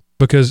do that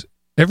because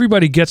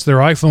everybody gets their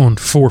iPhone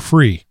for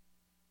free.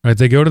 Right,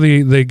 they go to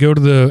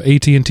the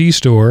AT&T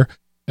store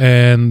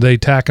and they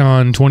tack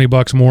on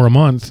 $20 more a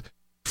month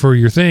for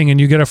your thing,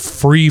 and you get a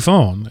free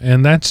phone.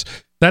 And that's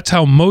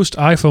how most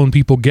iPhone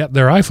people get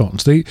their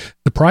iPhones.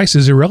 The price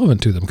is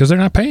irrelevant to them because they're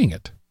not paying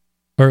it,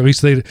 or at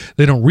least they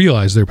don't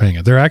realize they're paying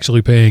it. They're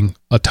actually paying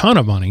a ton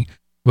of money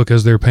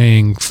because they're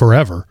paying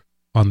forever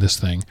on this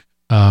thing.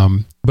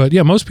 But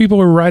yeah, most people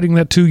are riding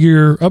that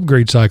 2-year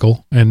upgrade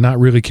cycle and not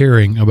really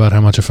caring about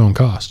how much a phone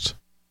costs.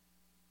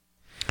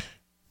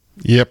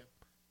 Yep.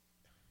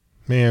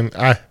 Man,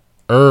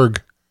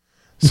 erg.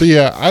 So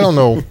yeah, I don't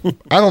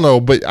know,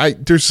 but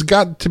there's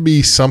got to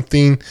be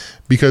something,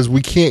 because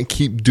we can't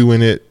keep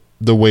doing it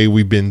the way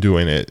we've been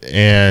doing it.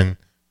 And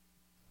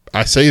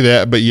I say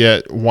that, but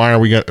yet why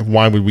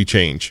would we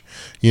change?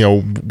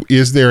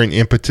 Is there an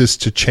impetus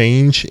to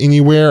change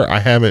anywhere? I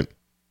haven't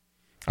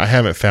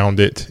found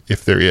it,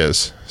 if there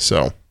is.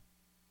 So,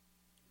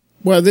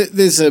 well,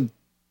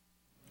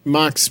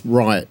 Mark's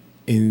right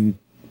in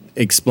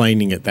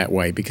explaining it that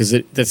way, because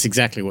that's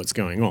exactly what's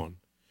going on.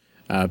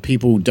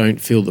 People don't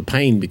feel the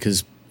pain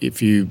because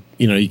if you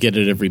get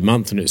it every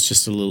month and it's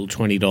just a little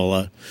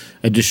 $20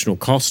 additional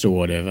cost or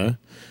whatever,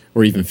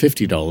 or even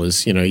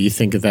 $50, you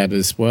think of that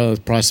as, well,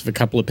 the price of a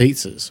couple of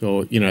pizzas,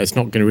 or, it's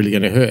not really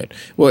going to hurt.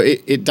 Well,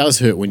 it does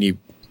hurt when you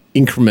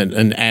increment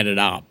and add it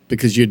up,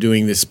 because you're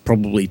doing this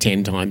probably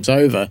 10 times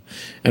over,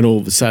 and all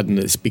of a sudden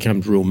this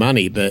becomes real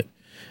money. But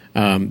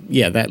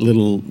that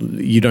little,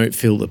 you don't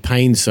feel the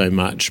pain so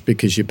much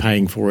because you're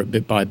paying for it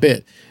bit by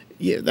bit.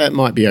 Yeah, that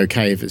might be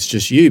okay if it's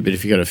just you, but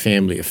if you've got a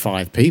family of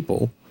 5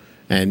 people,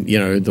 and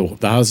the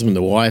husband,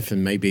 the wife,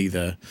 and maybe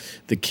the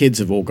kids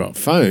have all got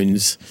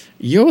phones,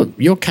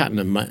 you're cutting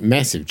a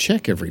massive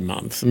check every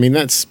month. I mean,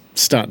 that's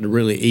starting to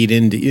really eat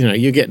into,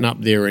 you're getting up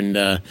there, and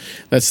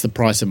that's the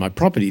price of my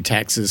property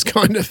taxes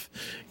kind of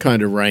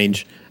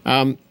range.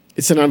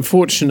 It's an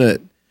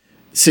unfortunate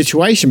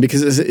situation,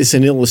 because it's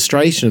an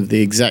illustration of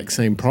the exact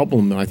same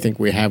problem I think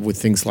we have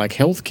with things like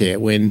healthcare,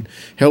 when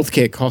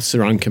healthcare costs are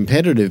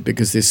uncompetitive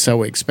because they're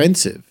so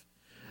expensive.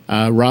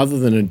 Rather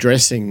than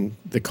addressing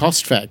the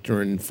cost factor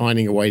and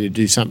finding a way to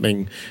do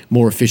something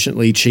more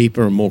efficiently,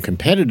 cheaper, and more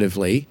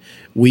competitively,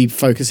 we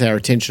focus our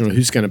attention on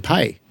who's going to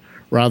pay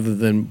rather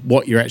than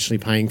what you're actually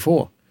paying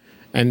for.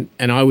 And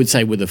I would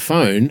say with a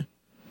phone,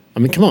 I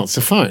mean, come on, it's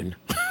a phone.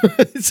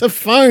 It's a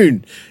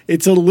phone.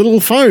 It's a little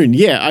phone.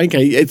 Yeah,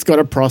 okay, it's got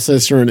a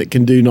processor and it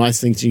can do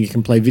nice things and you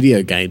can play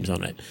video games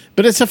on it.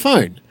 But it's a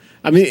phone.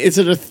 I mean, is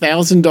it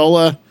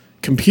 $1,000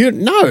 computer?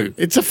 No,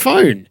 it's a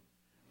phone.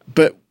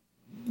 But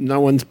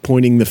no one's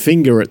pointing the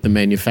finger at the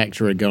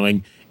manufacturer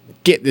going,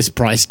 get this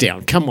price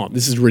down. Come on,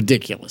 this is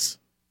ridiculous.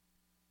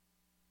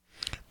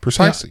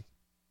 Precisely. Yeah.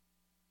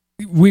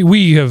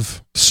 We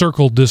have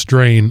circled this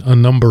drain a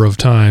number of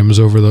times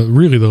over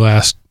the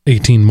last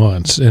 18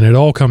 months, and it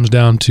all comes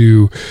down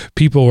to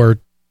people are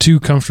too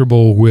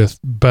comfortable with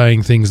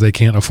buying things they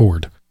can't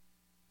afford.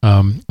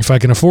 If I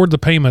can afford the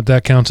payment,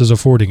 that counts as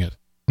affording it.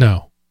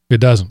 No, it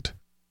doesn't.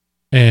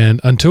 And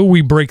until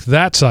we break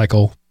that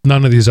cycle,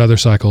 none of these other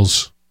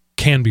cycles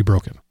can be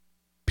broken.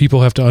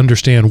 People have to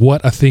understand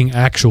what a thing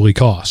actually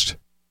costs.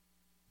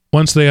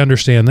 Once they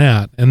understand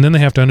that, and then they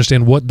have to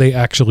understand what they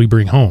actually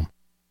bring home.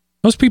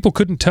 Most people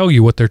couldn't tell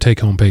you what their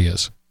take-home pay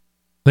is.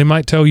 They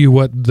might tell you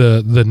what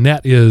the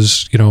net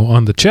is,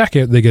 on the check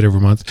they get every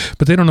month,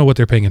 but they don't know what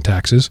they're paying in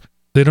taxes.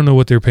 They don't know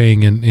what they're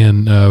paying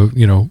in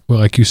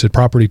like you said,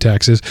 property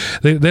taxes.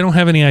 They don't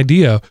have any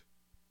idea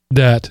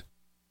that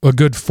a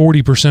good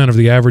 40% of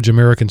the average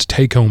American's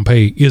take-home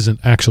pay isn't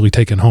actually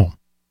taken home.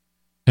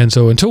 And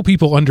so until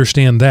people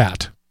understand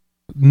that,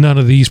 none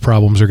of these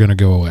problems are going to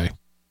go away.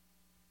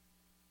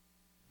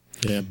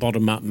 Yeah,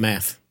 bottom-up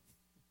math.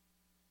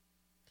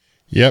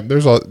 Yep, and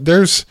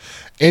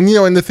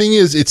the thing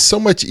is, it's so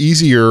much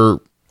easier.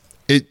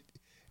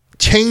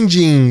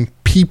 Changing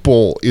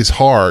people is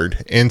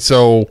hard, and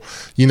so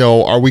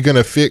are we going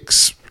to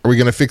fix our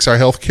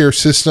healthcare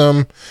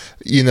system?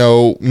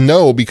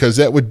 No, because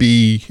that would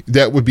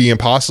be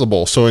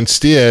impossible. So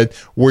instead,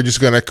 we're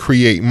just going to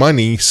create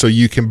money so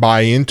you can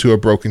buy into a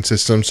broken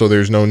system, so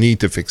there's no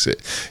need to fix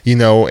it.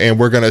 And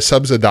we're going to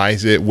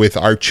subsidize it with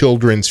our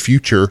children's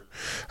future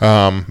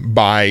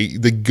by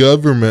the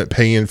government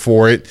paying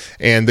for it,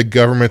 and the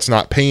government's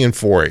not paying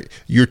for it.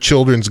 Your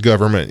children's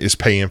government is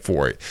paying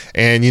for it.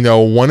 And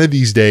one of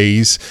these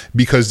days,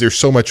 because there's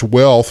so much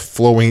wealth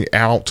flowing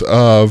out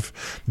of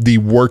the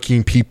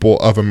working people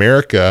of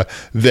America,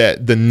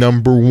 that the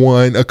number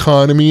one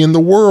economy in the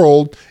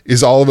world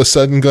is all of a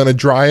sudden going to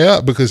dry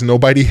up, because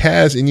nobody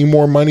has any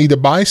more money to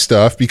buy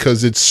stuff,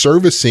 because it's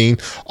servicing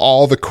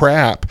all the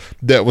crap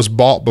that was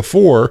bought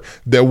before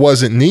that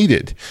wasn't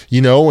needed,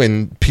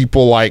 and people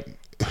like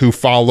who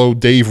follow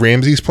Dave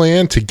Ramsey's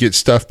plan to get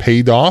stuff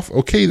paid off.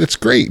 Okay, that's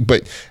great.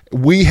 But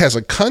we as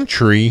a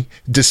country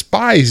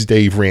despise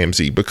Dave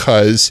Ramsey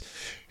because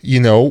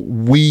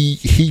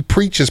he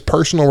preaches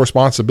personal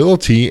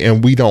responsibility,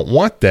 and we don't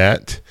want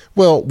that.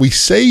 Well, we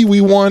say we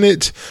want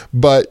it,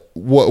 but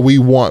what we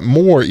want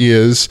more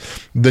is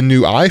the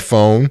new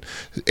iPhone,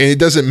 and it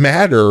doesn't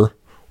matter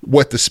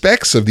what the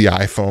specs of the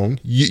iPhone.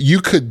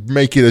 You could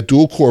make it a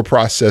dual core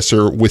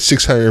processor with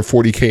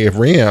 640K of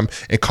RAM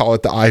and call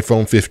it the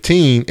iPhone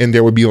 15, and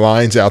there would be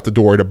lines out the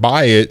door to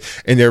buy it,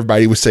 and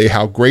everybody would say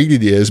how great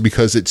it is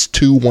because it's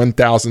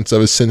 2/1000ths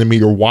of a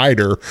centimeter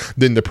wider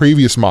than the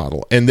previous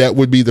model, and that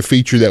would be the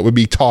feature that would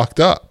be talked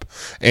up.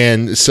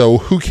 And so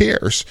who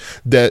cares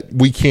that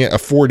we can't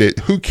afford it?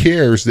 Who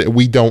cares that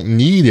we don't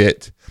need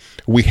it?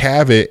 We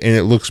have it and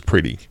it looks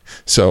pretty.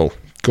 So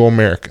go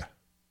America.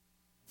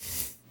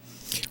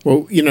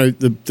 Well,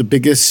 the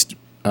biggest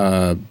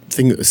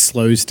thing that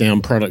slows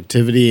down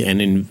productivity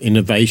and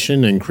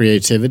innovation and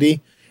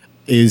creativity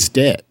is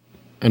debt.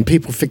 And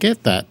people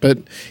forget that. But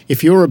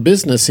if you're a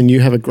business and you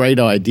have a great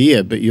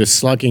idea, but you're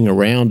slugging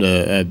around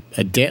a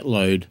debt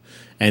load,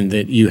 and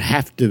that you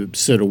have to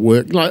sort of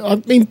work,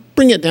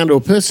 bring it down to a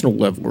personal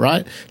level,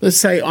 right? Let's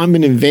say I'm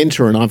an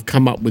inventor and I've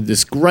come up with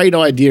this great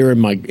idea in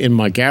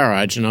my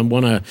garage, and I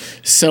want to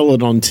sell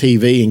it on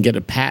TV and get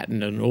a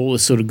patent and all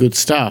this sort of good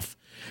stuff.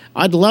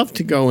 I'd love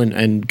to go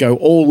and go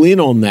all in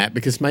on that,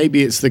 because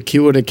maybe it's the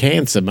cure to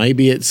cancer.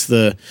 Maybe it's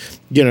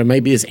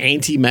maybe it's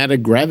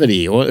antimatter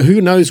gravity, or who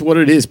knows what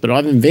it is, but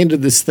I've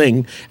invented this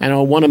thing and I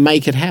want to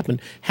make it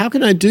happen. How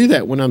can I do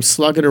that when I'm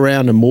slugging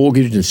around a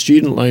mortgage and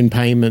student loan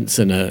payments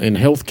and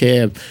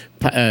healthcare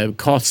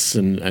costs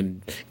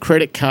and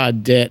credit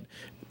card debt?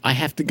 I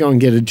have to go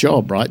and get a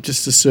job, right,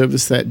 just to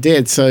service that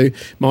debt. So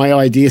my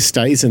idea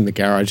stays in the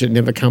garage. It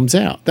never comes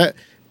out.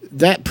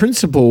 That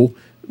principle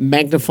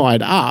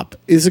magnified up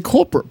is a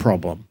corporate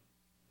problem.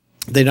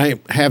 They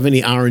don't have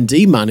any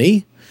R&D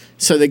money,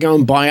 so they go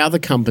and buy other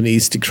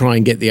companies to try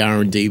and get the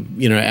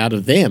R&D, out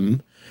of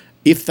them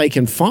if they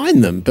can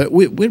find them. But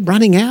we're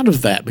running out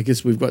of that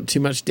because we've got too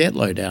much debt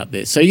load out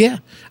there. So yeah,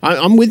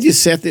 I'm with you,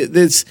 Seth.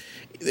 There's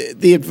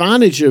the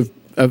advantage of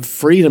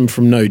freedom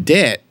from no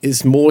debt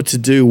is more to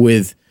do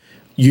with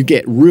you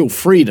get real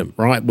freedom,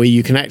 right? Where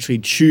you can actually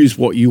choose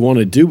what you want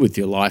to do with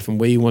your life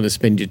and where you want to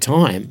spend your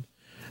time.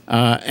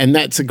 And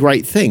that's a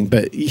great thing,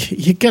 but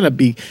you're going to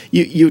be,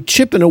 you're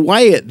chipping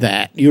away at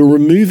that. You're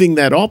removing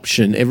that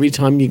option every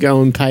time you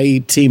go and pay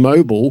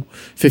T-Mobile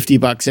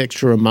 $50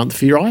 extra a month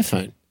for your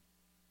iPhone.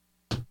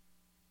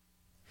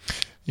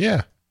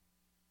 Yeah.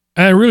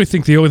 I really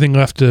think the only thing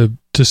left to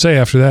say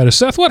after that is,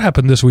 Seth, what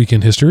happened this week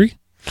in history?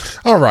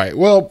 All right.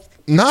 Well,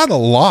 not a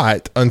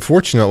lot,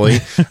 unfortunately.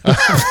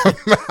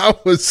 I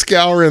was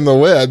scouring the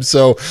web,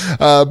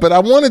 but I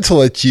wanted to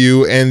let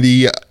you and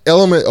the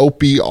Element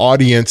Opie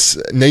audience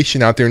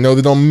nation out there know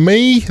that on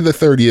May the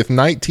 30th,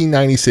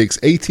 1996,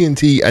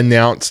 AT&T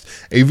announced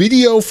a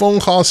video phone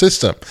call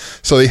system.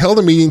 So they held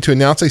a meeting to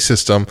announce a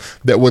system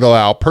that would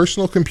allow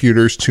personal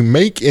computers to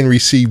make and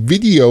receive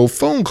video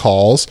phone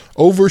calls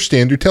over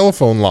standard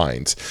telephone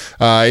lines.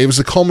 It was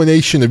a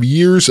culmination of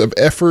years of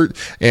effort,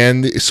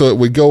 and so it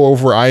would go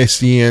over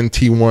ISDN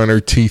T1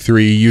 or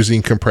T3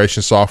 using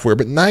compression software.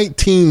 But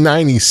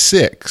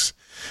 1996,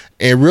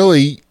 and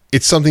really,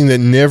 it's something that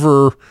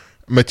never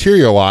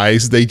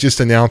materialized. They just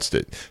announced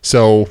it.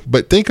 So,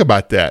 but think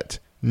about that.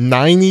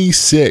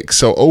 96.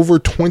 So over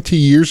 20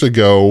 years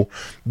ago,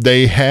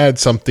 they had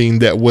something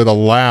that would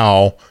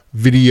allow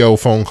video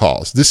phone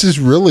calls. This is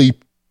really,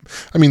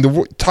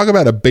 talk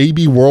about a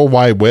baby World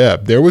Wide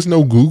Web. There was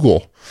no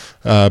Google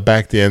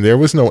back then. There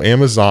was no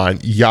Amazon.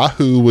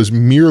 Yahoo was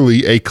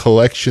merely a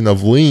collection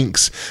of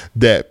links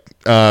that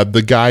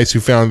the guys who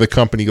founded the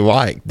company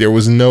liked. There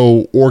was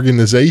no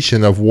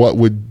organization of what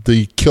would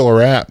the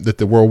killer app that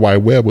the World Wide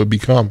Web would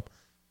become.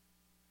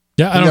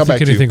 Yeah, I don't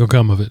think anything will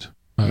come of it.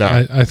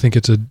 No. I think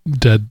it's a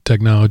dead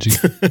technology.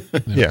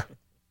 Yeah.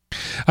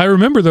 I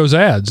remember those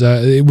ads.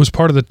 It was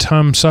part of the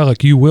Tom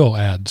Selleck "You Will"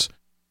 ads.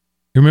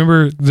 You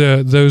remember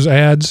those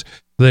ads?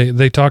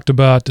 They talked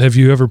about, have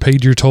you ever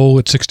paid your toll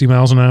at 60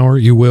 miles an hour?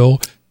 You will.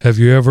 Have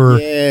you ever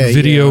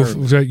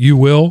You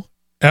will.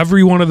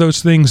 Every one of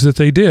those things that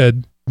they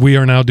did, we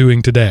are now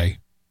doing today.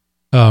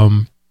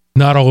 Not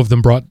all of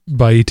them brought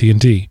by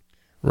AT&T.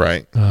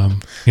 Right.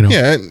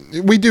 Yeah,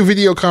 we do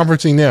video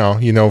conferencing now,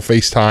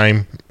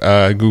 FaceTime,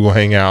 Google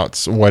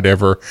Hangouts,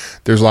 whatever.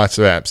 There's lots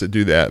of apps that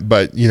do that.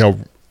 But,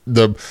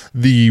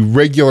 the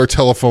regular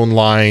telephone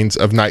lines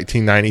of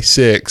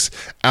 1996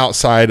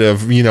 outside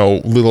of,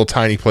 little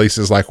tiny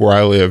places like where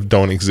I live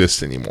don't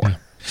exist anymore. Yeah.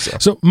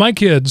 So my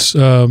kids,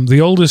 the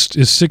oldest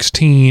is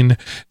 16.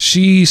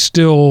 She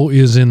still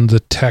is in the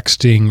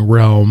texting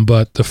realm,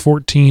 but the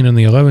 14 and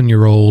the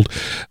 11-year-old,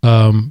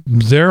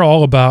 they're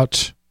all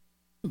about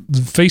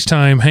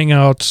FaceTime,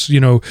 Hangouts.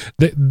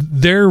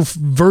 Their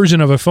version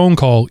of a phone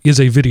call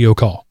is a video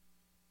call.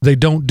 They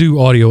don't do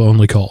audio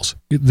only calls.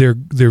 They're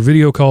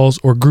video calls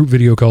or group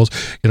video calls,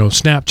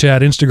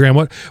 Snapchat,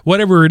 Instagram,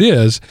 whatever it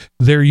is,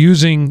 they're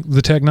using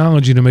the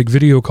technology to make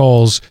video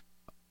calls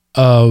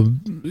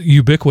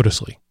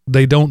ubiquitously.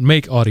 They don't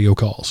make audio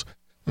calls.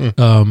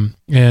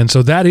 And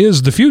so that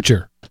is the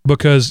future,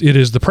 because it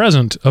is the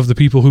present of the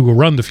people who will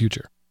run the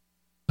future.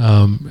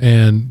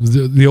 And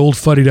the old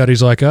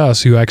fuddy-duddies like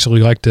us who actually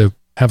like to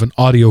have an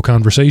audio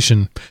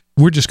conversation,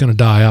 we're just going to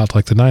die out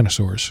like the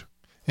dinosaurs.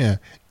 Yeah.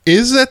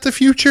 Is that the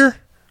future,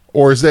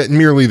 or is that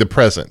merely the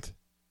present?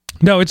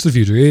 No, it's the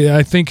future.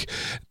 I think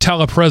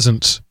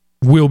telepresence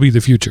will be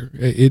the future.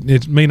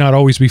 It may not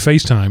always be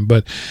FaceTime,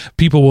 but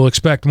people will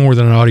expect more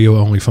than an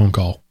audio-only phone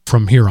call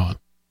from here on.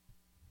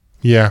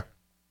 Yeah.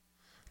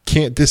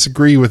 Can't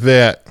disagree with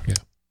that. Yeah.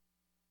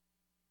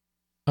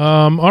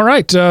 All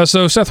right.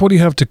 So, Seth, what do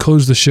you have to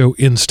close the show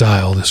in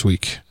style this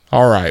week?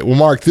 All right. Well,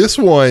 Mark, this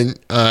one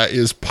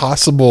is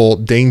possible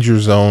danger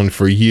zone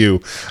for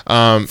you.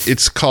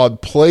 It's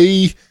called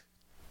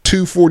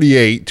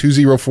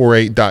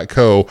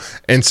Play248.co.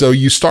 And so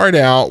you start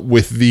out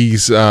with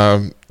these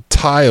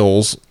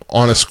tiles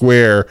on a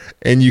square,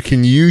 and you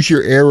can use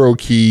your arrow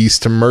keys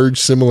to merge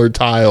similar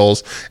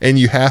tiles, and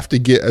you have to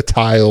get a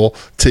tile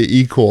to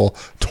equal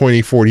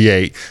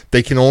 2048.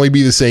 They can only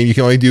be the same. You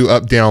can only do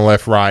up, down,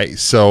 left, right.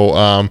 So,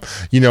 and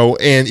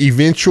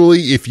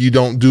eventually, if you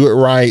don't do it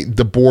right,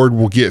 the board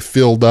will get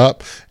filled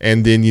up,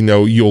 and then,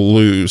 you'll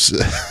lose.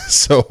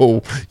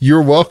 So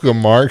you're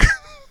welcome, Mark.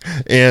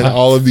 And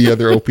all of the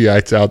other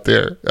opiates out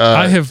there.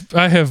 I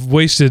have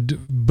wasted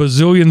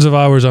bazillions of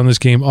hours on this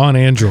game on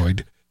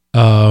Android.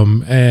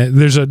 And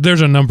there's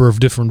a number of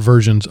different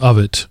versions of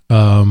it.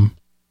 And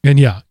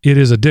yeah, it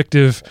is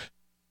addictive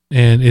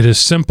and it is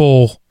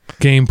simple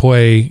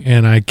gameplay,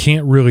 and I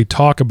can't really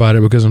talk about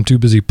it because I'm too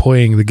busy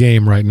playing the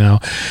game right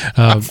now.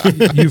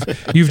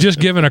 You've just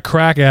given a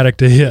crack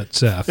addict a hit,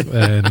 Seth,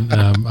 and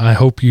I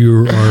hope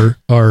you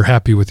are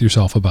happy with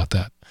yourself about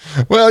that.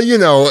 Well,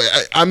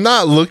 I'm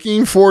not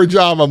looking for a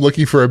job. I'm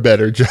looking for a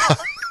better job.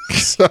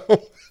 So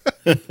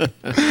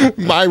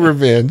my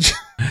revenge.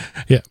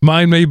 Yeah,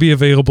 mine may be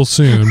available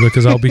soon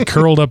because I'll be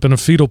curled up in a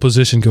fetal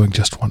position going,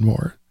 just one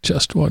more.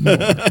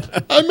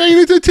 I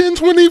made it to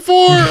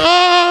 1024.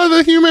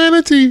 The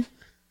humanity.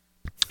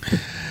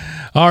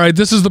 All right,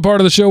 this is the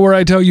part of the show where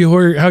I tell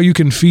you how you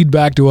can feed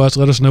back to us.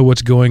 Let us know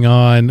what's going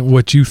on,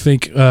 what you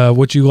think,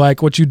 what you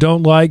like, what you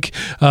don't like.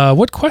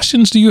 What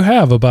questions do you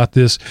have about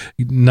this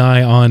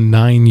nigh on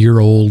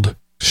 9-year-old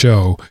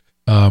show?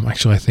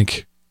 Actually, I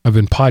think I've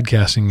been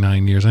podcasting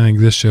 9 years. I think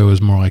this show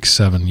is more like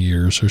 7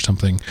 years or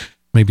something.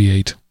 Maybe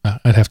 8.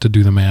 I'd have to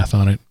do the math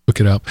on it. Look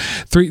it up.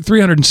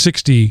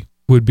 360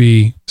 would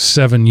be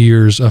 7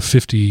 years of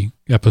 50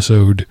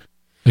 episode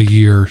a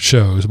year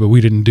shows, but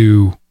we didn't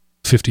do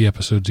 50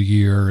 episodes a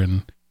year,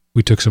 and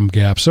we took some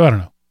gaps. So I don't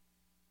know.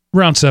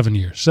 Around 7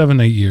 years, 7,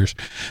 8 years.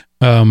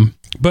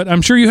 But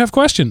I'm sure you have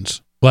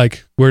questions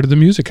like, where did the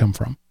music come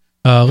from?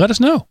 Let us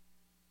know.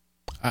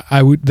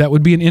 That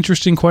would be an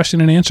interesting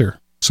question and answer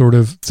sort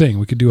of thing.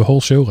 We could do a whole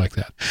show like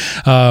that.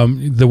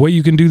 The way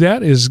you can do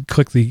that is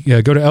go to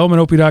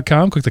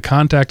elementop.com, click the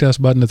Contact Us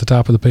button at the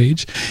top of the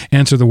page,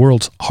 answer the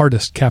world's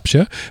hardest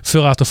CAPTCHA,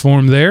 fill out the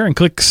form there, and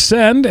click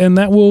Send, and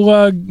that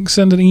will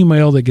send an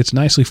email that gets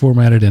nicely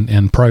formatted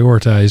and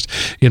prioritized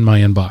in my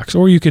inbox.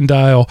 Or you can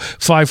dial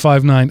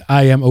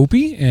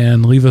 559-IM-OPI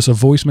and leave us a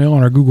voicemail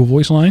on our Google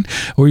Voice line,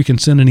 or you can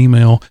send an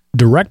email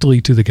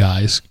directly to the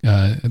guys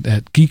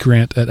at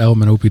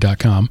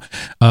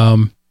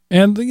geekrant@elementop.com.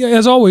 And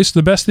as always,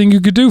 the best thing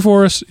you could do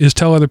for us is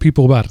tell other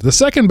people about it. The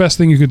second best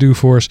thing you could do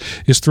for us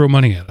is throw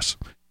money at us.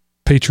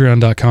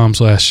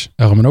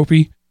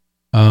 Patreon.com/elementop.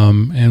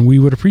 And we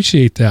would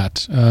appreciate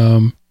that.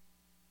 I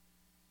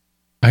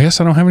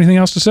guess I don't have anything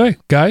else to say.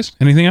 Guys,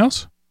 anything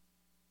else?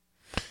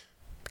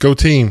 Go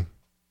team.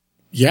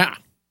 Yeah.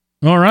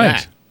 All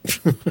right.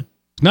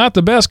 Not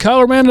the best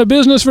collar man in the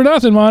business for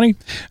nothing, Monty.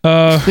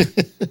 I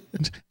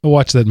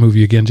watched that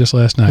movie again just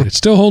last night. It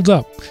still holds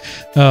up.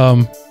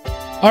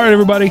 All right,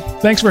 everybody.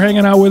 Thanks for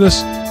hanging out with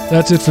us.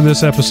 That's it for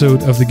this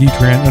episode of The Geek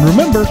Rant. And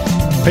remember,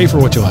 pay for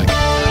what you like.